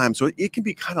all the time. So it can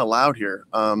be kind of loud here.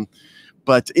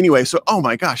 But anyway, so, oh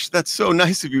my gosh, that's so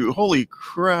nice of you. Holy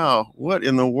crow. What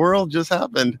in the world just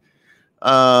happened?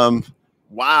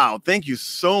 Wow. Thank you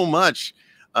so much.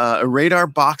 Radar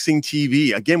Boxing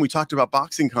TV. Again, we talked about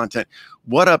boxing content.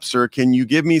 What up, sir? Can you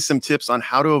give me some tips on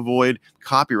how to avoid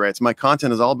copyrights? My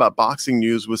content is all about boxing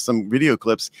news with some video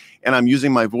clips, and I'm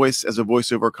using my voice as a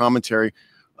voiceover commentary.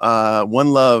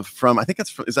 One love from, I think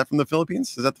is that from the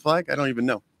Philippines? Is that the flag? I don't even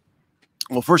know.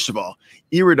 Well, first of all,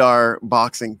 Radar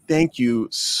Boxing, thank you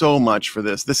so much for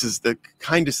this. This is the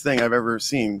kindest thing I've ever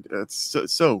seen. It's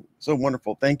so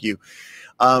wonderful. Thank you.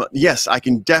 Yes, I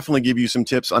can definitely give you some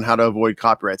tips on how to avoid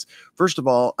copyrights. First of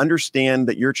all, understand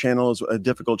that your channel is a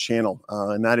difficult channel,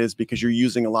 and that is because you're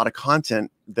using a lot of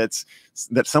content that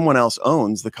someone else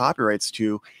owns the copyrights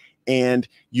to, and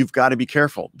you've got to be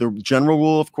careful. The general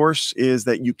rule, of course, is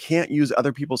that you can't use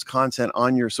other people's content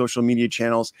on your social media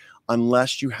channels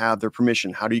unless you have their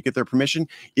permission. How do you get their permission?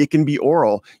 It can be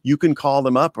oral. You can call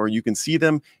them up or you can see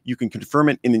them. You can confirm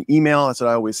it in an email. That's what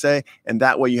I always say. And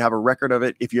that way you have a record of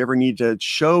it. If you ever need to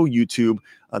show YouTube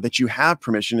that you have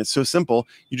permission, it's so simple.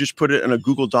 You just put it in a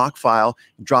Google Doc file,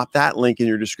 drop that link in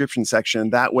your description section.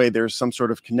 That way there's some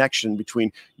sort of connection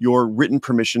between your written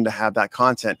permission to have that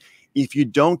content. If you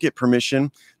don't get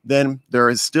permission, then there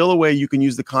is still a way you can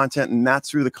use the content, and that's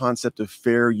through the concept of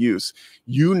fair use.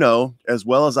 You know, as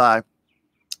well as I,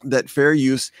 that fair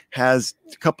use has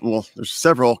there's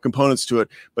several components to it,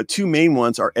 but two main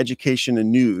ones are education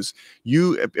and news.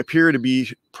 You appear to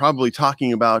be probably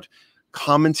talking about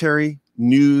commentary,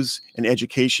 news, and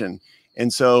education.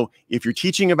 And so if you're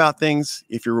teaching about things,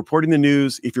 if you're reporting the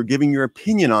news, if you're giving your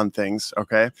opinion on things,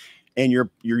 okay, and you're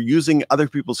using other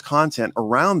people's content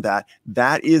around that,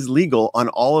 that is legal on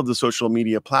all of the social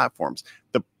media platforms.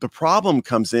 The problem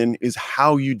comes in is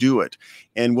how you do it.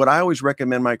 And what I always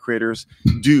recommend my creators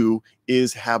do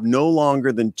is have no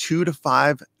longer than 2 to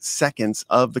 5 seconds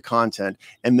of the content,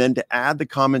 and then to add the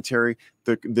commentary,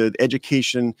 the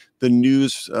education, the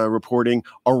news reporting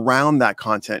around that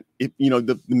content.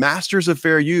 The masters of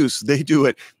fair use, they do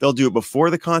it. They'll do it before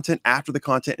the content, after the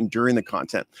content, and during the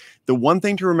content. The one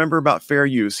thing to remember about fair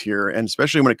use here, and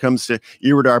especially when it comes to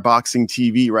Radar Boxing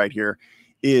TV right here,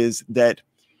 is that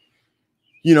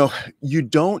you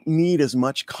don't need as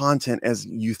much content as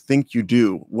you think you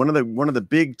do. One of the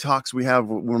big talks we have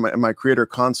when my creator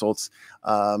consults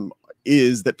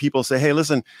is that people say, hey,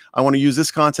 listen, I want to use this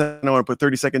content. I want to put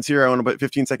 30 seconds here. I want to put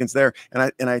 15 seconds there.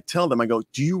 And I tell them, I go,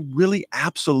 do you really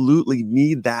absolutely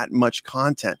need that much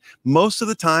content? Most of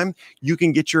the time you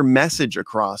can get your message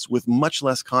across with much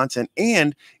less content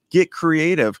and get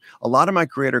creative. A lot of my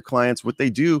creator clients, what they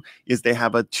do is they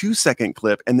have a 2-second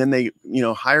clip, and then they,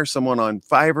 hire someone on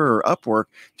Fiverr or Upwork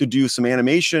to do some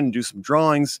animation, do some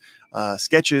drawings,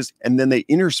 sketches, and then they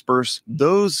intersperse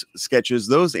those sketches,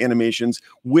 those animations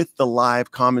with the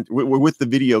live comment, with the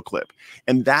video clip.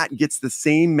 And that gets the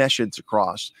same message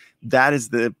across. That is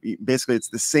basically it's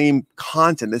the same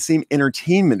content, the same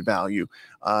entertainment value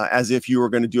as if you were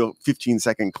going to do a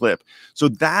 15-second clip. So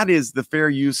that is the fair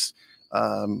use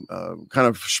kind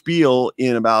of spiel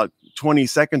in about 20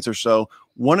 seconds or so.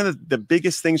 One of the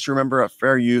biggest things to remember about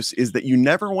fair use is that you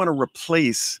never want to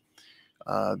replace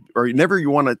or you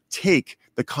want to take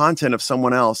the content of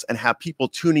someone else and have people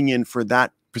tuning in for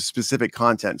that specific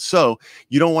content. So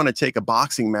you don't want to take a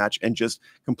boxing match and just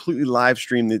completely live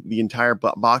stream the entire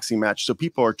boxing match. So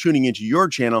people are tuning into your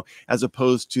channel as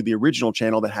opposed to the original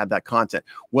channel that had that content.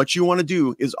 What you want to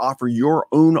do is offer your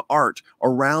own art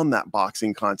around that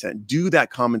boxing content. Do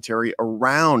that commentary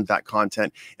around that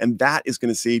content. And that is going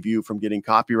to save you from getting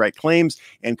copyright claims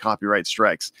and copyright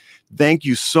strikes. Thank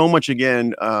you so much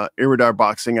again, Iridar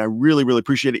Boxing. I really, really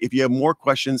appreciate it. If you have more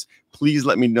questions, please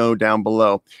let me know down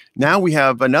below. Now we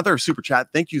have another super chat.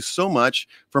 Thank you so much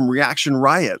from Reaction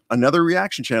Riot, another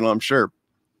reaction channel, I'm sure.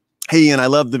 Hey, Ian, I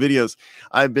love the videos.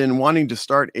 I've been wanting to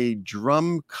start a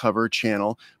drum cover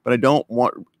channel, but I don't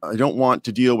want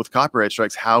to deal with copyright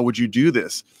strikes. How would you do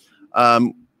this?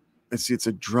 Let's see, it's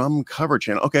a drum cover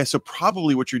channel. Okay, so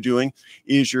probably what you're doing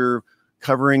is you're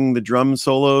covering the drum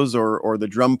solos or the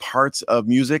drum parts of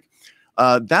music.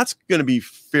 That's going to be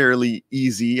fairly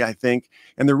easy, I think.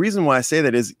 And the reason why I say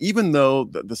that is even though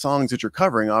the songs that you're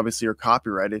covering obviously are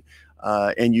copyrighted,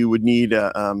 and you would need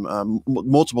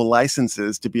multiple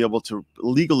licenses to be able to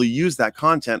legally use that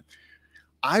content,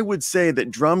 I would say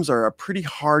that drums are a pretty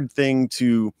hard thing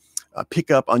to pick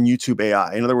up on YouTube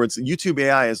AI. In other words, YouTube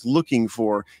AI is looking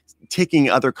for taking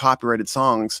other copyrighted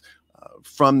songs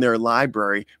from their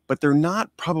library, but they're not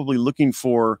probably looking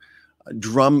for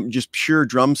just pure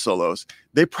drum solos.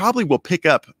 They probably will pick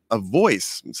up a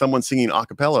voice, someone singing a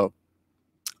cappella,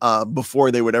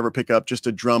 before they would ever pick up just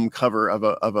a drum cover of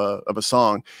a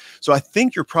song. So I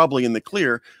think you're probably in the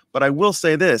clear, but I will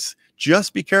say this,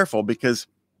 just be careful, because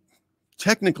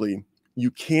technically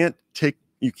you can't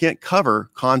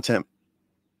cover content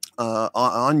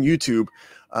on YouTube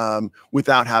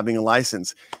without having a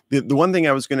license. The one thing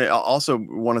I was going to also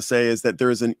want to say is that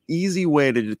there is an easy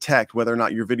way to detect whether or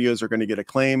not your videos are going to get a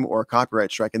claim or a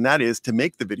copyright strike, and that is to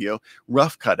make the video,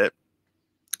 rough cut it.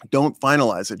 Don't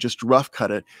finalize it, just rough cut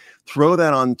it, throw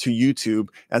that onto YouTube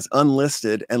as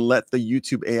unlisted and let the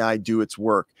YouTube AI do its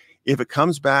work. If it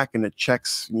comes back and it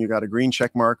checks, and you got a green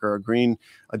check mark or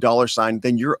a dollar sign,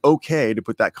 then you're okay to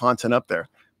put that content up there.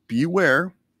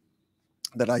 Beware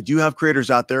that I do have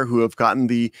creators out there who have gotten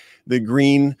the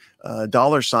green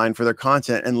dollar sign for their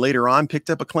content and later on picked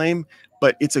up a claim,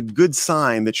 but it's a good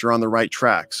sign that you're on the right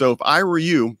track. So if I were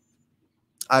you,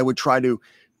 I would try to,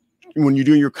 when you're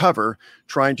doing your cover,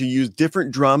 trying to use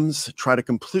different drums, try to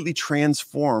completely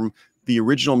transform the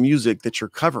original music that you're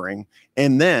covering.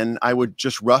 And then I would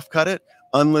just rough cut it,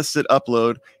 unlist it,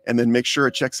 upload, and then make sure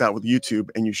it checks out with YouTube,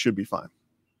 and you should be fine.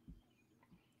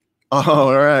 Oh,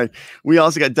 all right. We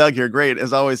also got Doug here. Great,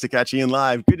 as always, to catch Ian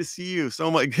live. Good to see you.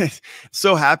 So much,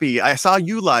 so happy. I saw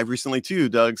you live recently too,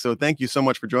 Doug. So thank you so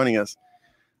much for joining us.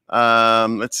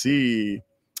 Let's see.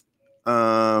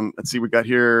 We got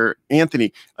here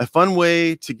Anthony. A fun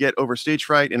way to get over stage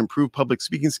fright and improve public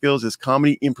speaking skills is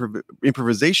comedy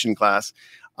improvisation class.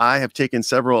 I have taken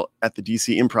several at the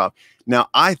DC Improv. Now,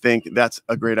 I think that's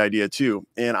a great idea too.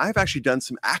 And I've actually done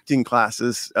some acting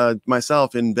classes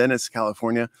myself in Venice,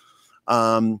 California.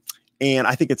 And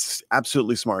I think it's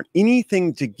absolutely smart.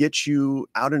 Anything to get you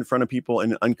out in front of people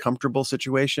in an uncomfortable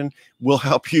situation will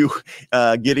help you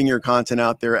getting your content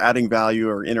out there, adding value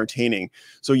or entertaining.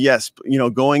 So yes,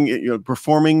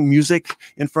 performing music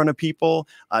in front of people,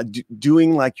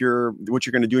 doing like what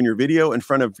you're going to do in your video in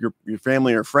front of your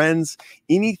family or friends,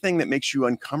 anything that makes you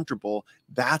uncomfortable,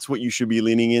 that's what you should be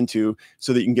leaning into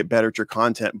so that you can get better at your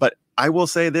content. But I will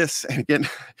say this, and again,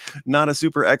 not a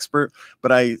super expert,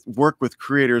 but I work with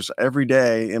creators every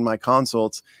day in my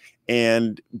consults,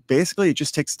 and basically it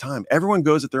just takes time. Everyone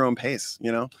goes at their own pace,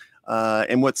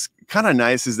 and what's kind of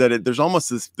nice is that there's almost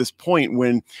this point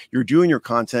when you're doing your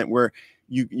content where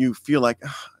you feel like,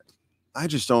 I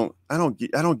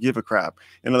don't give a crap.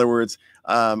 In other words,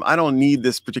 I don't need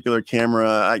this particular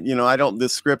camera.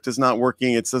 This script is not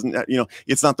working. It's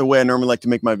not the way I normally like to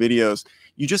make my videos.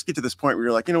 You just get to this point where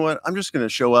you're like, you know what, I'm just going to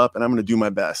show up and I'm going to do my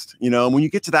best. And when you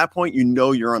get to that point,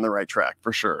 you're on the right track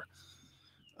for sure.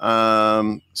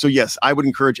 So yes, I would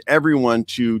encourage everyone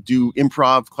to do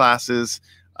improv classes,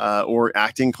 or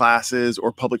acting classes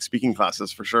or public speaking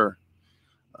classes for sure.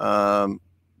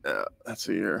 Let's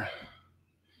see here.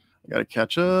 I got to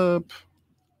catch up.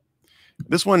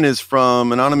 This one is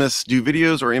from Anonymous. Do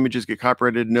videos or images get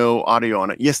copyrighted? No audio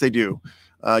on it. Yes, they do.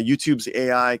 YouTube's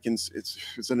AI it's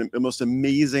the most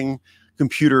amazing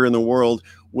computer in the world,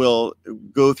 will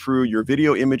go through your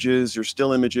video images, your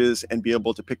still images, and be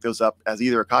able to pick those up as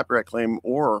either a copyright claim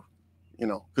or,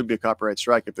 could be a copyright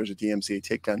strike if there's a DMCA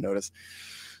takedown notice.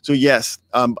 So yes,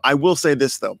 I will say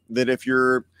this though, that if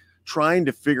you're trying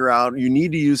to figure out, you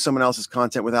need to use someone else's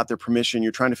content without their permission,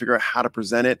 you're trying to figure out how to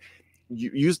present it,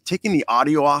 taking the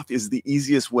audio off is the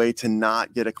easiest way to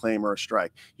not get a claim or a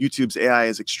strike. YouTube's AI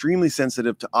is extremely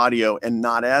sensitive to audio and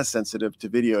not as sensitive to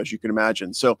video, as you can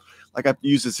imagine. So like I've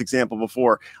used this example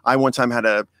before. I one time had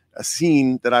a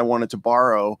scene that I wanted to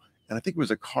borrow, and I think it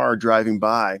was a car driving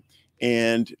by,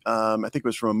 and I think it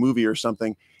was from a movie or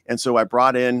something. And so I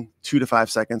brought in 2 to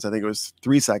 5 seconds. I think it was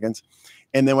 3 seconds.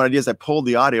 And then what I did is I pulled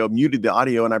the audio, muted the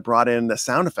audio, and I brought in the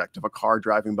sound effect of a car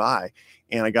driving by.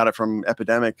 And I got it from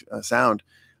Epidemic Sound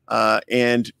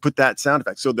and put that sound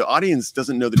effect. So the audience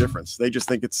doesn't know the difference. They just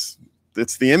think it's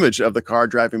the image of the car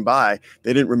driving by.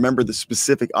 They didn't remember the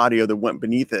specific audio that went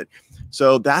beneath it.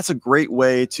 So that's a great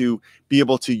way to be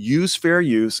able to use fair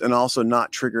use and also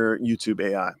not trigger YouTube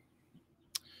AI.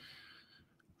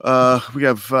 We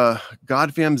have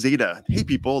Godfam Zeta. Hey,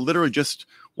 people, literally just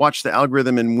watch the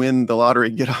algorithm and win the lottery.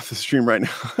 Get off the stream right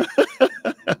now.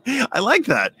 I like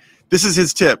that. This is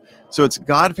his tip. So it's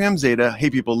Godfam Zeta. Hey,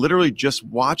 people, literally just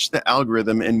watch the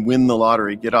algorithm and win the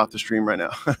lottery. Get off the stream right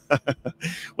now.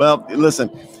 Well, listen,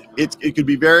 it could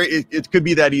be it could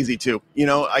be that easy too. You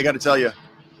know, I got to tell you,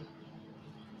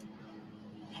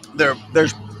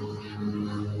 there's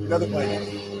another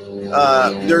point.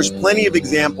 There's plenty of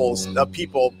examples of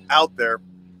people out there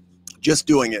just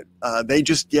doing it. They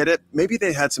just get it. Maybe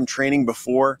they had some training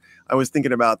before. I was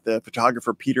thinking about the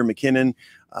photographer Peter McKinnon,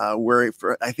 where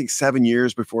for I think 7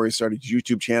 years before he started his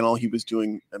YouTube channel, he was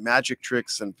doing magic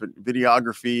tricks and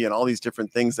videography and all these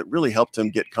different things that really helped him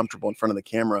get comfortable in front of the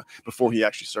camera before he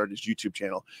actually started his YouTube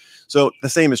channel. So the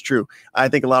same is true. I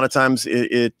think a lot of times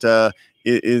it's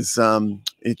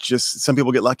just some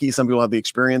people get lucky, some people have the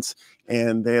experience,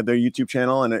 and they have their YouTube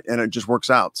channel, and it just works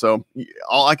out. So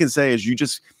all I can say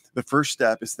is the first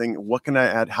step is think, what can I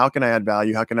add? How can I add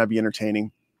value? How can I be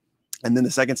entertaining? And then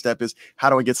the second step is, how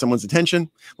do I get someone's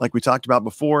attention? Like we talked about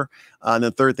before. And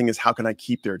the third thing is, how can I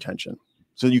keep their attention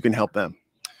so you can help them?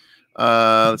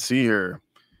 Let's see here.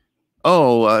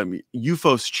 Oh,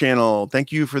 UFOS channel.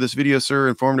 Thank you for this video, sir.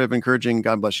 Informative, encouraging.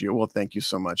 God bless you. Well, thank you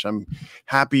so much. I'm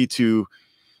happy to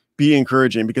be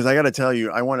encouraging, because I got to tell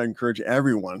you, I want to encourage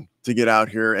everyone to get out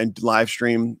here and live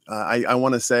stream. I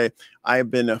want to say I've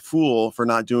been a fool for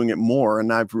not doing it more, and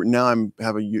now I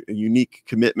have a unique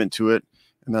commitment to it,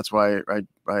 and that's why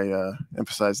I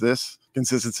emphasize this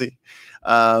consistency,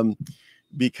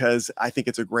 because I think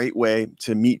it's a great way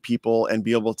to meet people and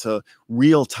be able to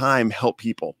real time help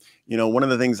people. You know, one of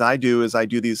the things I do is I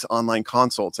do these online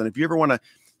consults, and if you ever want to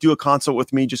do a consult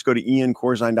with me, just go to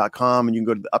iancorzine.com, and you can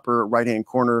go to the upper right-hand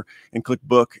corner and click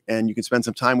book, and you can spend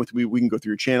some time with me. We can go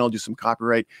through your channel, do some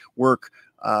copyright work,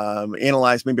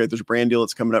 analyze, maybe there's a brand deal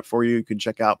that's coming up for you can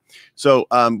check out. So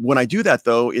when I do that,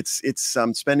 though, it's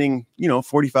spending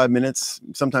 45 minutes,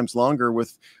 sometimes longer,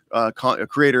 with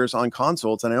creators on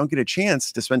consults, and I don't get a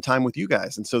chance to spend time with you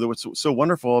guys. And so what's so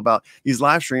wonderful about these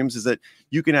live streams is that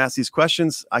you can ask these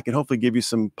questions. I can hopefully give you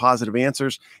some positive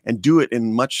answers and do it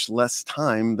in much less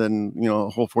time than a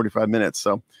whole 45 minutes.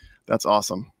 So that's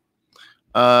awesome.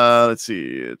 Let's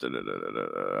see.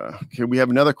 Okay, we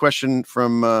have another question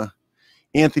from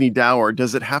Anthony Dower.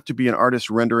 Does it have to be an artist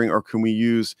rendering, or can we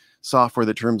use software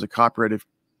that turns a copyrighted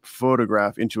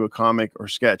photograph into a comic or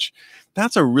sketch?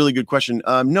 That's a really good question.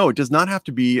 No, it does not have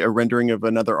to be a rendering of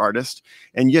another artist.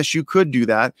 And yes, you could do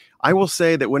that. I will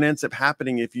say that what ends up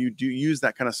happening if you do use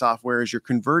that kind of software is you're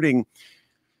converting.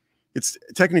 It's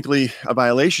technically a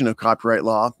violation of copyright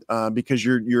law because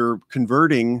you're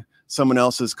converting someone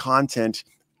else's content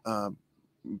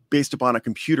based upon a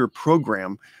computer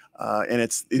program. And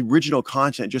it's the original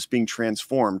content just being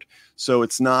transformed. So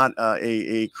it's not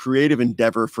a creative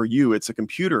endeavor for you. It's a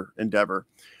computer endeavor.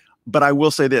 But I will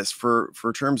say this, for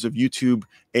terms of YouTube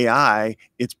AI,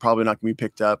 it's probably not going to be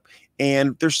picked up.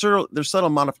 And there's subtle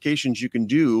modifications you can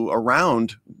do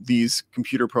around these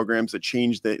computer programs that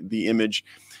change the image.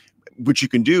 What you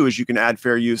can do is you can add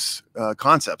fair use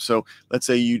concepts. So let's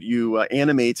say you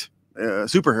animate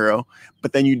superhero,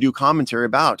 but then you do commentary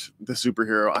about the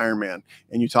superhero Iron Man,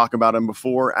 and you talk about him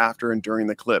before, after, and during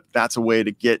the clip. That's a way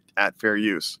to get at fair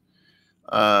use.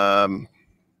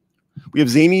 We have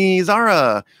Zany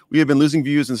Zara. We have been losing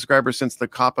views and subscribers since the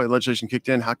copyright legislation kicked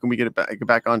in. How can we get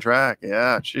back on track?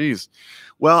 Yeah, geez.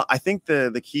 Well, I think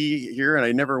the key here, and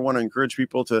I never want to encourage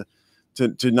people to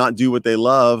not do what they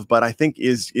love, but I think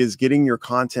is getting your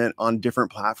content on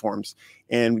different platforms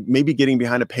and maybe getting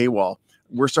behind a paywall.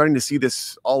 We're starting to see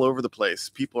this all over the place.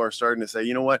 People are starting to say,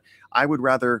 you know what, I would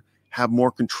rather have more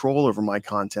control over my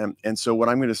content. And so what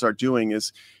I'm going to start doing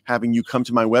is having you come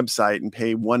to my website and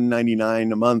pay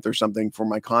 $1.99 a month or something for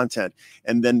my content.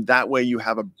 And then that way you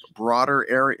have a broader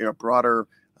area, a broader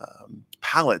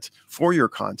palette for your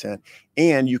content,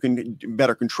 and you can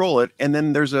better control it. And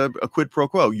then there's a quid pro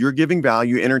quo. You're giving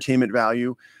value, entertainment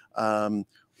value,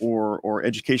 or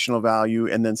educational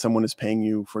value, and then someone is paying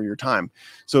you for your time.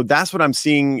 So that's what I'm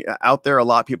seeing out there. A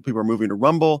lot of people are moving to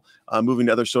Rumble, moving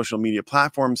to other social media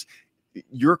platforms.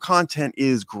 Your content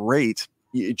is great.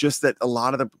 It's just that a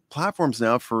lot of the platforms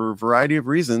now, for a variety of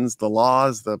reasons, the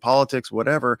laws, the politics,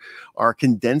 whatever, are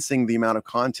condensing the amount of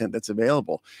content that's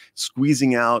available,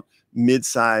 squeezing out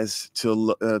mid-size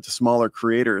to smaller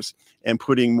creators and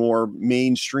putting more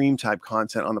mainstream type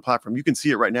content on the platform. You can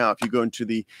see it right now. If you go into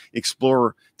the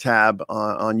Explorer tab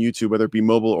on YouTube, whether it be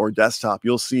mobile or desktop,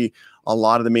 you'll see a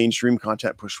lot of the mainstream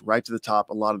content pushed right to the top,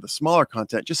 a lot of the smaller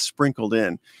content just sprinkled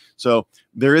in. So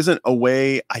there isn't a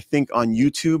way, I think, on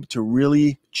YouTube to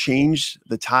really change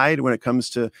the tide when it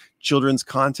comes to children's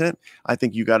content. I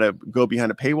think you got to go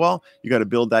behind a paywall. You got to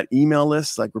build that email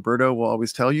list, like Roberto will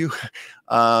always tell you.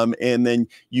 And then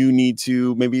you need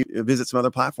to maybe visit some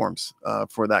other platforms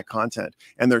for that content.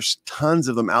 And there's tons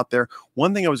of them out there.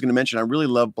 One thing I was going to mention, I really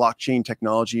love blockchain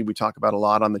technology. We talk about a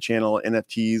lot on the channel,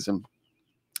 NFTs and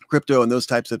crypto and those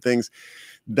types of things.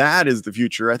 That is the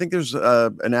future. I think there's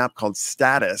an app called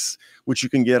Status, which you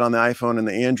can get on the iPhone and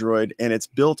the Android, and it's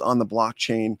built on the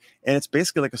blockchain, and it's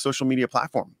basically like a social media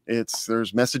platform.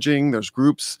 There's messaging, there's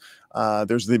groups,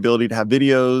 there's the ability to have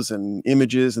videos and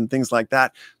images and things like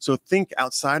that. So think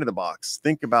outside of the box.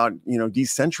 Think about,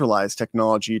 decentralized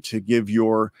technology to give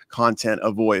your content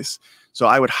a voice. So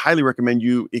I would highly recommend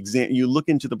you look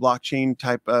into the blockchain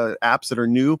type apps that are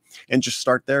new and just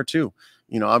start there too.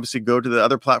 Obviously go to the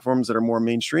other platforms that are more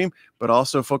mainstream, but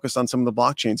also focus on some of the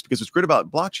blockchains, because what's great about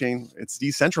blockchain, it's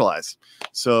decentralized.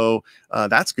 So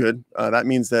that's good. That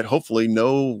means that hopefully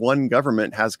no one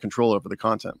government has control over the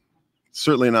content.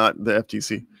 Certainly not the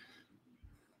FTC.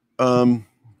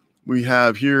 We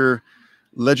have here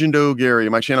Legendo Gary.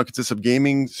 My channel consists of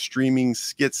gaming, streaming,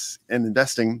 skits, and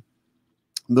investing.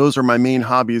 Those are my main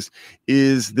hobbies.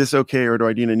 Is this okay, or do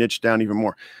I need to niche down even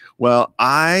more? Well,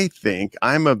 I think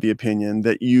I'm of the opinion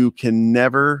that you can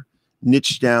never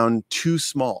niche down too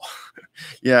small.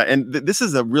 Yeah, and this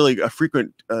is a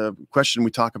frequent question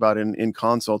we talk about in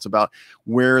consults about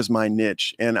where is my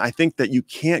niche, and I think that you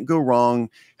can't go wrong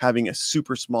having a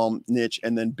super small niche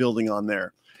and then building on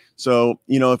there. So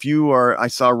if you are, I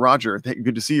saw Roger.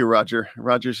 Good to see you, Roger.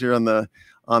 Roger's here on the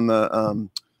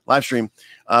live stream.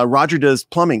 Roger does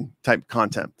plumbing type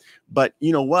content, but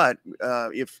you know what?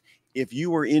 If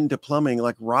you were into plumbing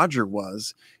like Roger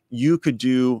was, you could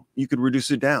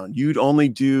reduce it down. You'd only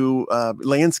do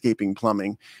landscaping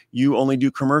plumbing. You only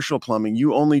do commercial plumbing.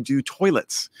 You only do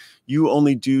toilets. You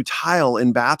only do tile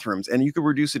in bathrooms, and you could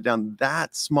reduce it down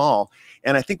that small.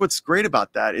 And I think what's great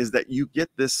about that is that you get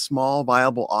this small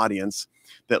viable audience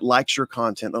that likes your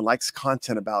content, that likes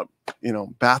content about,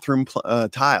 bathroom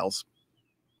tiles.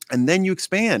 And then you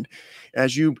expand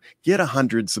as you get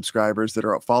 100 subscribers that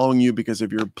are following you because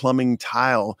of your plumbing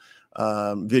tile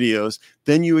videos.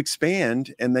 Then you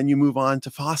expand, and then you move on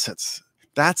to faucets.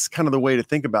 That's kind of the way to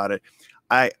think about it.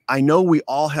 I know we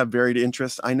all have varied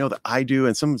interests. I know that I do.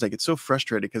 And sometimes I get so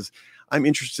frustrated because I'm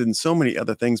interested in so many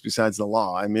other things besides the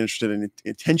law. I'm interested in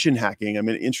attention hacking. I'm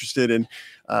interested in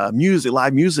music,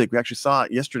 live music. We actually saw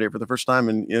it yesterday for the first time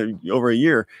in over a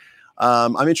year.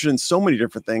 I'm interested in so many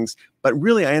different things, but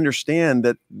really I understand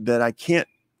that I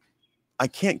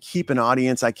can't keep an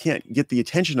audience. I can't get the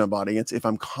attention of audience if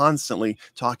I'm constantly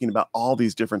talking about all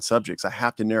these different subjects. I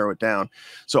have to narrow it down.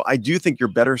 So I do think you're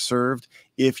better served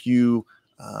if you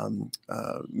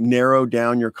narrow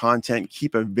down your content,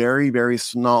 keep a very, very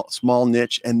small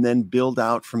niche, and then build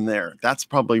out from there. That's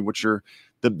probably what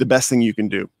the best thing you can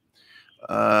do.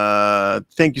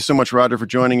 Thank you so much, Roger, for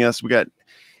joining us. We got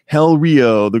Hell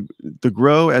Rio, the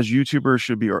growth as YouTuber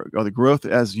should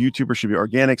be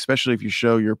organic, especially if you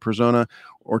show your persona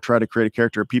or try to create a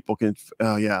character people can.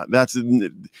 Yeah,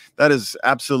 that is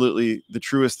absolutely the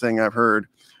truest thing I've heard.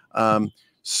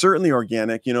 Certainly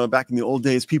organic. Back in the old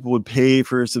days, people would pay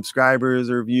for subscribers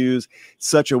or views.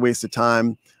 Such a waste of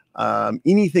time.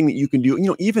 Anything that you can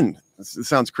do, even, it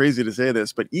sounds crazy to say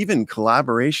this, but even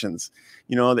collaborations,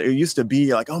 there used to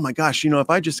be like, oh my gosh, if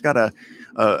I just got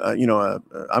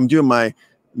I'm doing my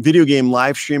video game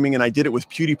live streaming and I did it with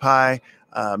PewDiePie,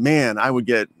 man, I would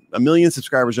get 1 million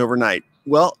subscribers overnight.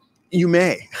 Well, you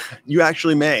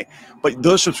actually may, but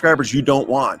those subscribers you don't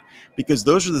want, because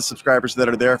those are the subscribers that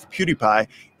are there for PewDiePie.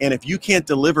 And if you can't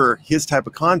deliver his type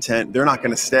of content, they're not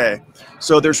going to stay.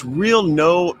 So there's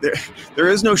there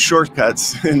is no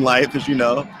shortcuts in life, as you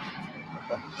know.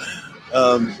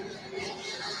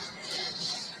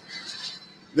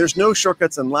 There's no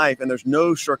shortcuts in life, and there's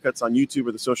no shortcuts on YouTube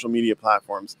or the social media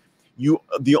platforms.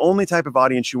 The only type of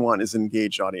audience you want is an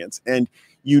engaged audience. And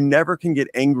you never can get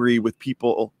angry with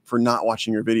people for not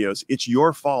watching your videos. It's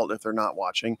your fault if they're not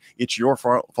watching. It's your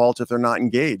fault if they're not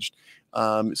engaged.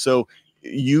 So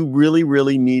you really,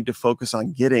 really need to focus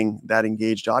on getting that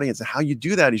engaged audience. And how you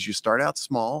do that is you start out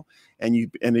small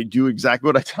and they do exactly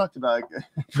what I talked about.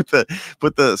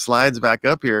 put the slides back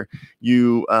up here.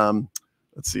 You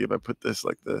let's see if I put this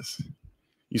like this.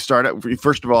 You start out,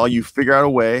 first of all, you figure out a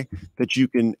way that you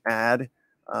can add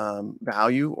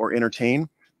value or entertain.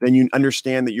 Then you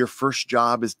understand that your first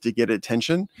job is to get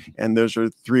attention. And those are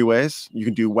 3 ways. You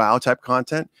can do wow type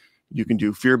content. You can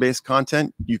do fear-based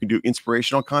content. You can do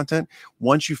inspirational content.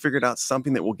 Once you figured out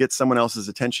something that will get someone else's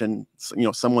attention,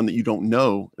 someone that you don't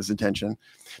know is attention,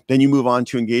 then you move on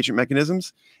to engagement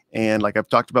mechanisms. And like I've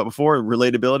talked about before,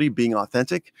 relatability, being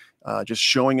authentic, just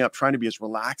showing up, trying to be as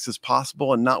relaxed as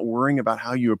possible and not worrying about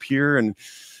how you appear and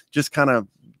just kind of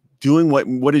doing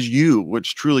what is you,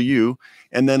 what's truly you,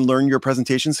 and then learn your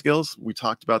presentation skills. We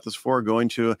talked about this before, going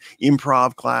to an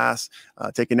improv class,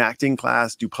 take an acting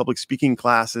class, do public speaking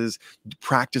classes,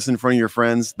 practice in front of your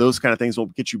friends. Those kind of things will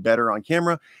get you better on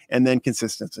camera. And then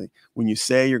consistency. When you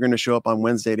say you're going to show up on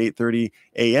Wednesday at 8:30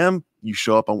 a.m., you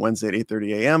show up on Wednesday at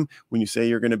 8:30 a.m. When you say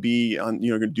you're going to be on,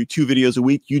 going to do 2 videos a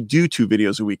week, you do 2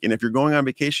 videos a week. And if you're going on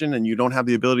vacation and you don't have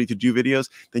the ability to do videos,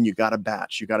 then you got to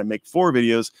batch. You got to make 4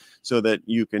 videos so that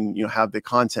you can, have the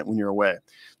content when you're away.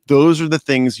 Those are the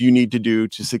things you need to do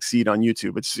to succeed on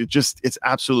YouTube. It's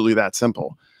absolutely that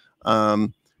simple.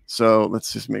 So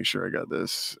let's just make sure I got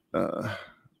this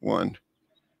one.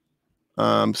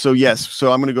 So yes,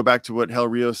 so I'm going to go back to what Hel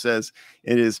Rio says.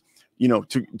 It is,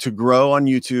 to grow on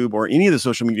YouTube or any of the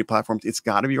social media platforms, it's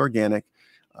got to be organic.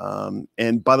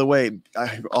 And by the way,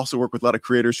 I also work with a lot of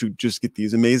creators who just get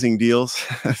these amazing deals.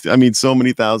 I mean, so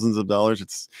many thousands of dollars.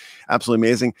 It's absolutely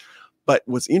amazing. But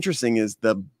what's interesting is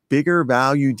the bigger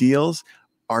value deals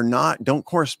don't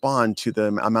correspond to the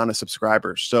amount of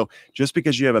subscribers. So just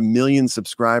because you have 1 million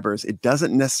subscribers, it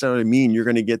doesn't necessarily mean you're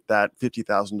going to get that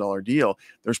 $50,000 deal.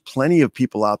 There's plenty of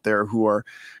people out there who are,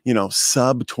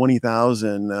 sub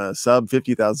 20,000, sub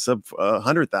 50,000, sub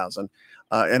 100,000,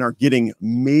 and are getting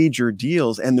major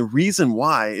deals. And the reason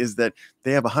why is that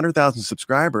they have 100,000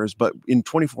 subscribers, but in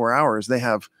 24 hours, they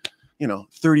have,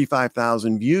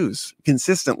 35,000 views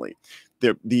consistently.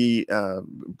 The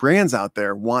brands out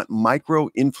there want micro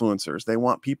influencers. They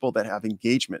want people that have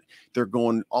engagement. They're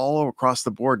going all across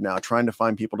the board now, trying to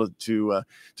find people to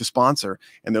sponsor,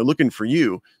 and they're looking for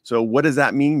you. So what does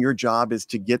that mean? Your job is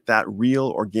to get that real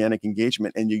organic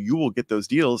engagement, and you will get those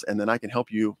deals, and then I can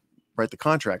help you write the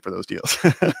contract for those deals.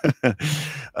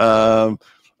 All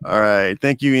right.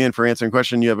 Thank you, Ian, for answering the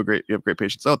question. You have great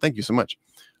patience. Oh, thank you so much.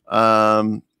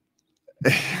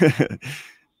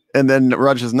 And then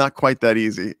Raj is not quite that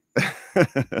easy.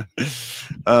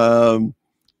 All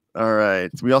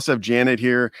right. We also have Janet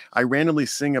here. I randomly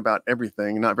sing about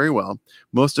everything, not very well.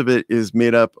 Most of it is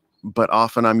made up, but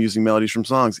often I'm using melodies from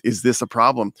songs. Is this a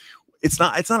problem? It's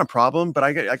not a problem, but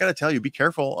I got to tell you, be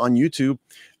careful on YouTube.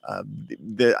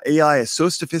 The AI is so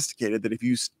sophisticated that if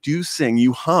you do sing,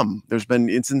 you hum. There's been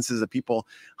instances of people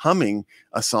humming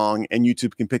a song, and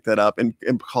YouTube can pick that up and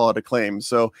call it a claim.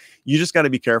 So you just got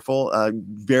to be careful.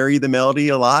 Vary the melody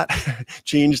a lot,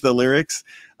 change the lyrics.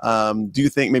 Do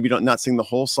think maybe not sing the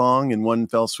whole song in one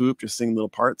fell swoop, just sing little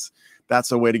parts.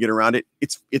 That's a way to get around it.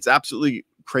 It's absolutely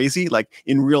crazy. Like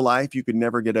in real life, you could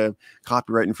never get a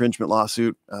copyright infringement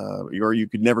lawsuit, or you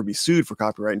could never be sued for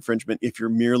copyright infringement if you're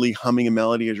merely humming a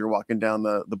melody as you're walking down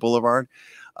the boulevard.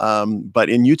 But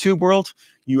in YouTube world,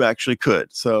 you actually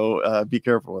could. So be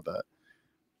careful with that.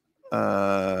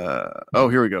 Oh,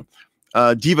 here we go.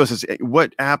 Devo says,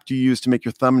 what app do you use to make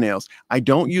your thumbnails? I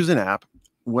don't use an app.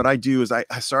 What I do is I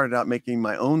started out making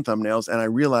my own thumbnails, and I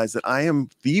realized that I am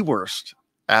the worst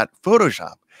at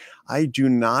Photoshop.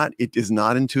 It is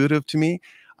not intuitive to me.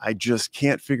 I just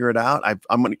can't figure it out.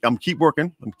 I'm keep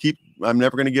working. I'm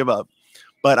never going to give up.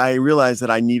 But I realized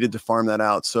that I needed to farm that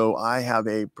out. So I have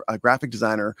a graphic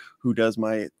designer who does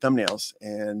my thumbnails,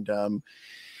 and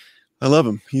I love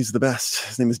him. He's the best.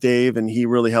 His name is Dave, and he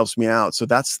really helps me out. So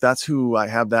that's who I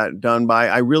have that done by.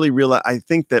 I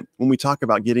think that when we talk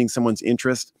about getting someone's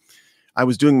interest, I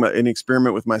was doing an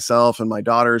experiment with myself and my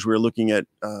daughters. We were looking at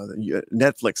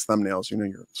Netflix thumbnails.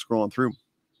 You're scrolling through,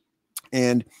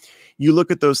 and you look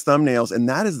at those thumbnails, and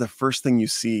that is the first thing you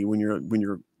see when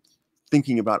you're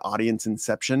thinking about audience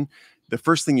inception. The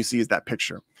first thing you see is that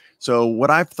picture. So what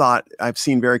I've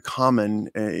seen very common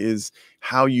is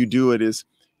how you do it is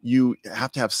you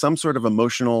have to have some sort of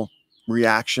emotional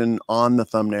reaction on the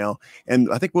thumbnail. And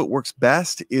I think what works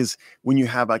best is when you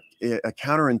have a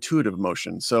counterintuitive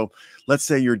motion. So let's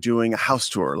say you're doing a house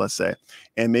tour, let's say,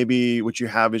 and maybe what you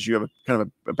have is you have a kind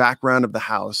of a background of the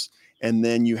house, and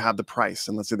then you have the price.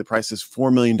 And let's say the price is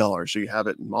 $4 million. So you have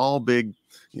it in all big,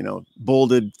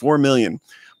 bolded 4 million.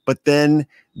 But then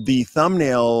the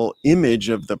thumbnail image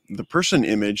of the person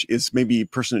image is maybe a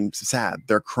person sad,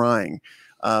 they're crying.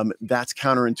 That's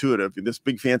counterintuitive. This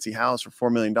big fancy house for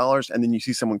 $4 million, and then you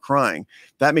see someone crying.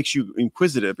 That makes you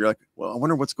inquisitive. You're like, well, I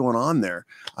wonder what's going on there.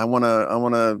 I want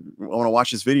to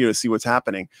watch this video to see what's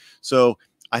happening. So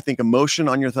I think emotion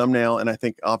on your thumbnail, and I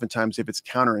think oftentimes if it's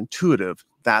counterintuitive,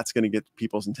 that's going to get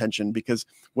people's attention, because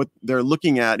what they're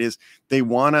looking at is they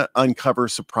want to uncover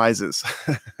surprises.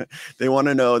 They want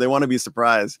to know, they want to be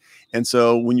surprised. And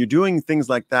so when you're doing things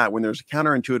like that, when there's a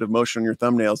counterintuitive motion on your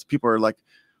thumbnails, people are like,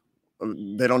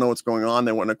 they don't know what's going on.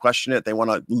 They want to question it. They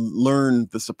want to learn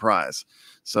the surprise.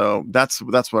 So that's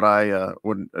what I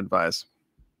would advise.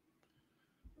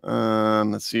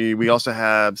 Let's see. We also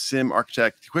have Sim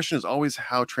Architect. The question is always,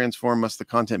 how transformed must the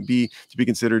content be to be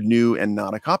considered new and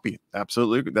not a copy?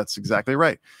 Absolutely. That's exactly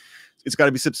right. It's got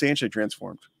to be substantially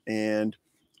transformed. And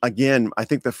again, I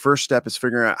think the first step is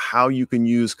figuring out how you can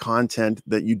use content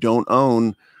that you don't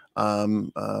own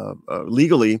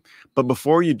legally. But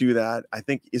before you do that, I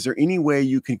think, is there any way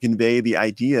you can convey the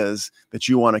ideas that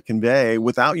you want to convey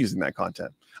without using that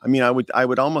content? I mean, I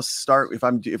would almost start, if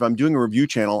I'm doing a review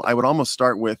channel, I would almost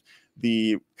start with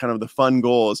the kind of the fun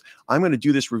goals. I'm going to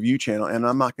do this review channel, and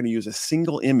I'm not going to use a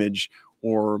single image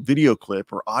or video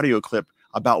clip or audio clip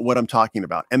about what I'm talking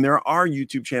about. And there are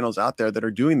YouTube channels out there that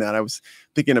are doing that. I was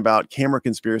thinking about Camera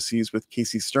Conspiracies with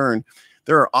Casey Stern.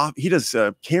 He does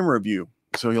a camera review,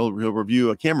 so he'll review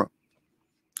a camera.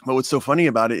 But what's so funny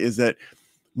about it is that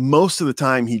most of the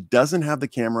time he doesn't have the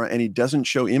camera and he doesn't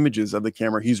show images of the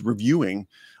camera he's reviewing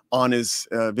on his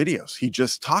videos. He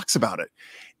just talks about it.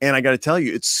 And I got to tell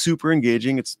you, it's super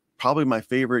engaging. It's probably my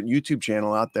favorite YouTube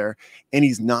channel out there, and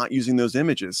he's not using those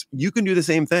images. You can do the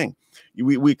same thing.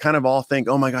 We kind of all think,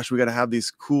 oh my gosh, we got to have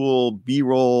these cool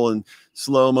B-roll and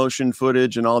slow motion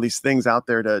footage and all these things out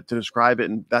there to describe it,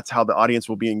 and that's how the audience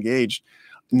will be engaged.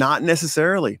 Not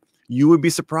necessarily. You would be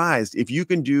surprised if you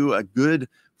can do a good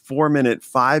 4-minute,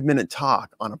 5-minute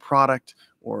talk on a product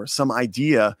or some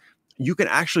idea. You can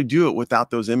actually do it without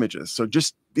those images. So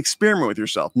just experiment with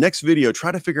yourself. Next video,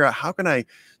 try to figure out, how can I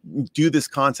do this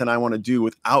content I want to do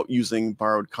without using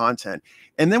borrowed content?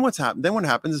 And then what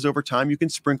happens is, over time, you can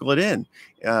sprinkle it in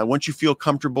once you feel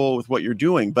comfortable with what you're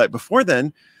doing. But before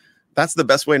then, that's the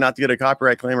best way not to get a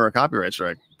copyright claim or a copyright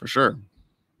strike, for sure.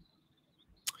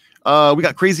 We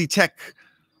got Crazy Tech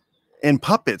and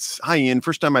Puppets. Hi, Ian.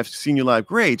 First time I've seen you live.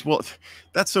 Great. Well,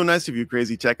 that's so nice of you,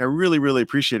 Crazy Tech. I really, really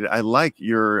appreciate it. I like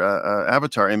your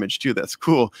avatar image too. That's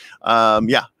cool.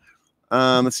 Yeah.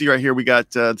 Let's see right here. We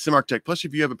got Sim Architect. Plus,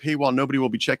 if you have a paywall, nobody will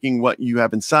be checking what you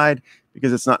have inside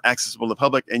because it's not accessible to the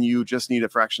public, and you just need a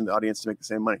fraction of the audience to make the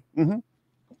same money.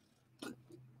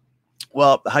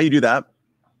 Well, how you do that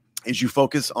is you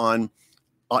focus on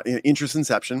interest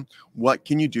inception. What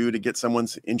can you do to get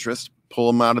someone's interest,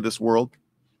 pull them out of this world?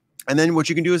 And then what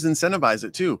you can do is incentivize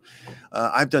it too.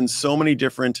 I've done so many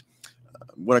different,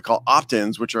 what I call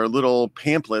opt-ins, which are little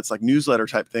pamphlets, like newsletter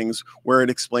type things, where it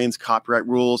explains copyright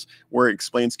rules, where it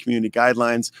explains community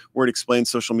guidelines, where it explains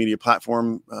social media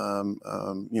platform,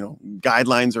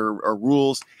 guidelines or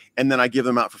rules. And then I give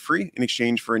them out for free in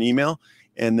exchange for an email.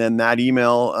 And then that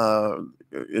email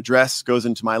address goes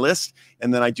into my list.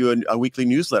 And then I do a weekly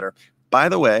newsletter. By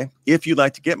the way, if you'd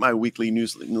like to get my weekly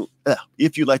newsletter,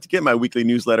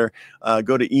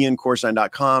 go to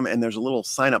iancorzine.com, and there's a little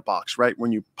sign-up box right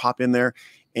when you pop in there.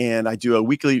 And I do a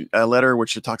weekly letter,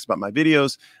 which talks about my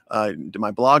videos,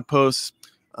 my blog posts,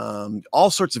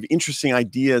 all sorts of interesting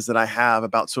ideas that I have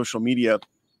about social media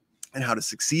and how to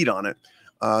succeed on it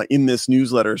in this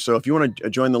newsletter. So if you want to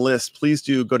join the list, please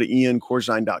do go to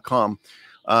iancorzine.com.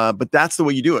 But that's the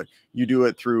way you do it. You do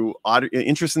it through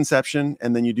interest inception,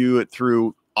 and then you do it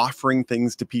through offering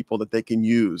things to people that they can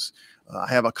use. I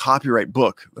have a copyright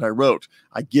book that I wrote.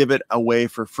 I give it away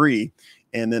for free,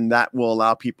 and then that will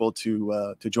allow people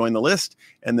to join the list,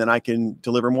 and then I can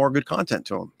deliver more good content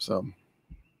to them. So,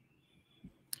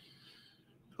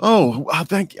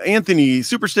 thank you, Anthony,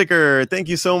 super sticker. Thank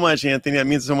you so much, Anthony. That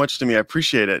means so much to me. I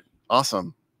appreciate it.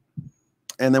 Awesome.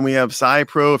 And then we have Psy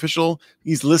Pro Official.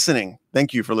 He's listening.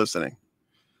 Thank you for listening.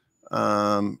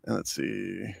 And let's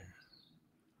see.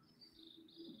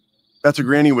 That's a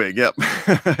granny wig. Yep.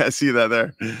 I see that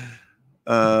there.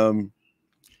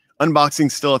 Unboxing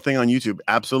still a thing on YouTube.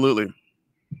 Absolutely.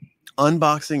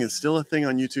 Unboxing is still a thing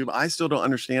on YouTube. I still don't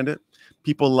understand it.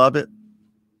 People love it.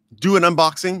 do an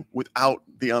unboxing without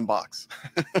the unbox.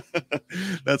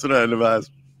 That's what I advise.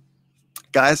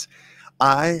 Guys,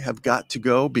 I have got to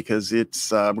go because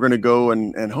it's we're going to go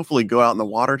and hopefully go out in the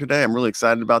water today. I'm really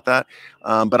excited about that.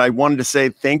 But I wanted to say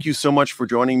thank you so much for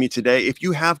joining me today. If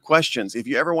you have questions, if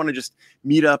you ever want to just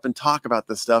meet up and talk about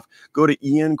this stuff, go to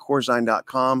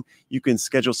iancorzine.com. You can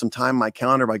schedule some time on my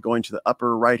calendar by going to the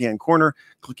upper right-hand corner,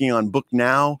 clicking on Book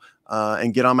Now,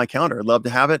 and get on my calendar. I'd love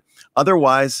to have it.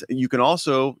 Otherwise, you can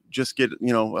also just get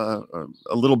a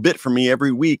little bit from me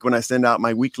every week when I send out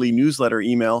my weekly newsletter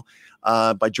email.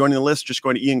 By joining the list, just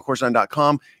going to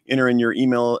iancorzine.com, enter in your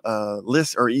email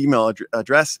list or email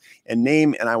address and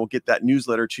name, and I will get that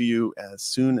newsletter to you as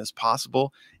soon as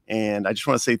possible. And I just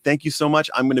want to say thank you so much.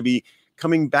 I'm going to be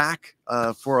coming back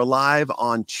for a live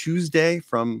on Tuesday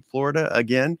from Florida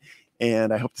again,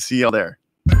 and I hope to see y'all there.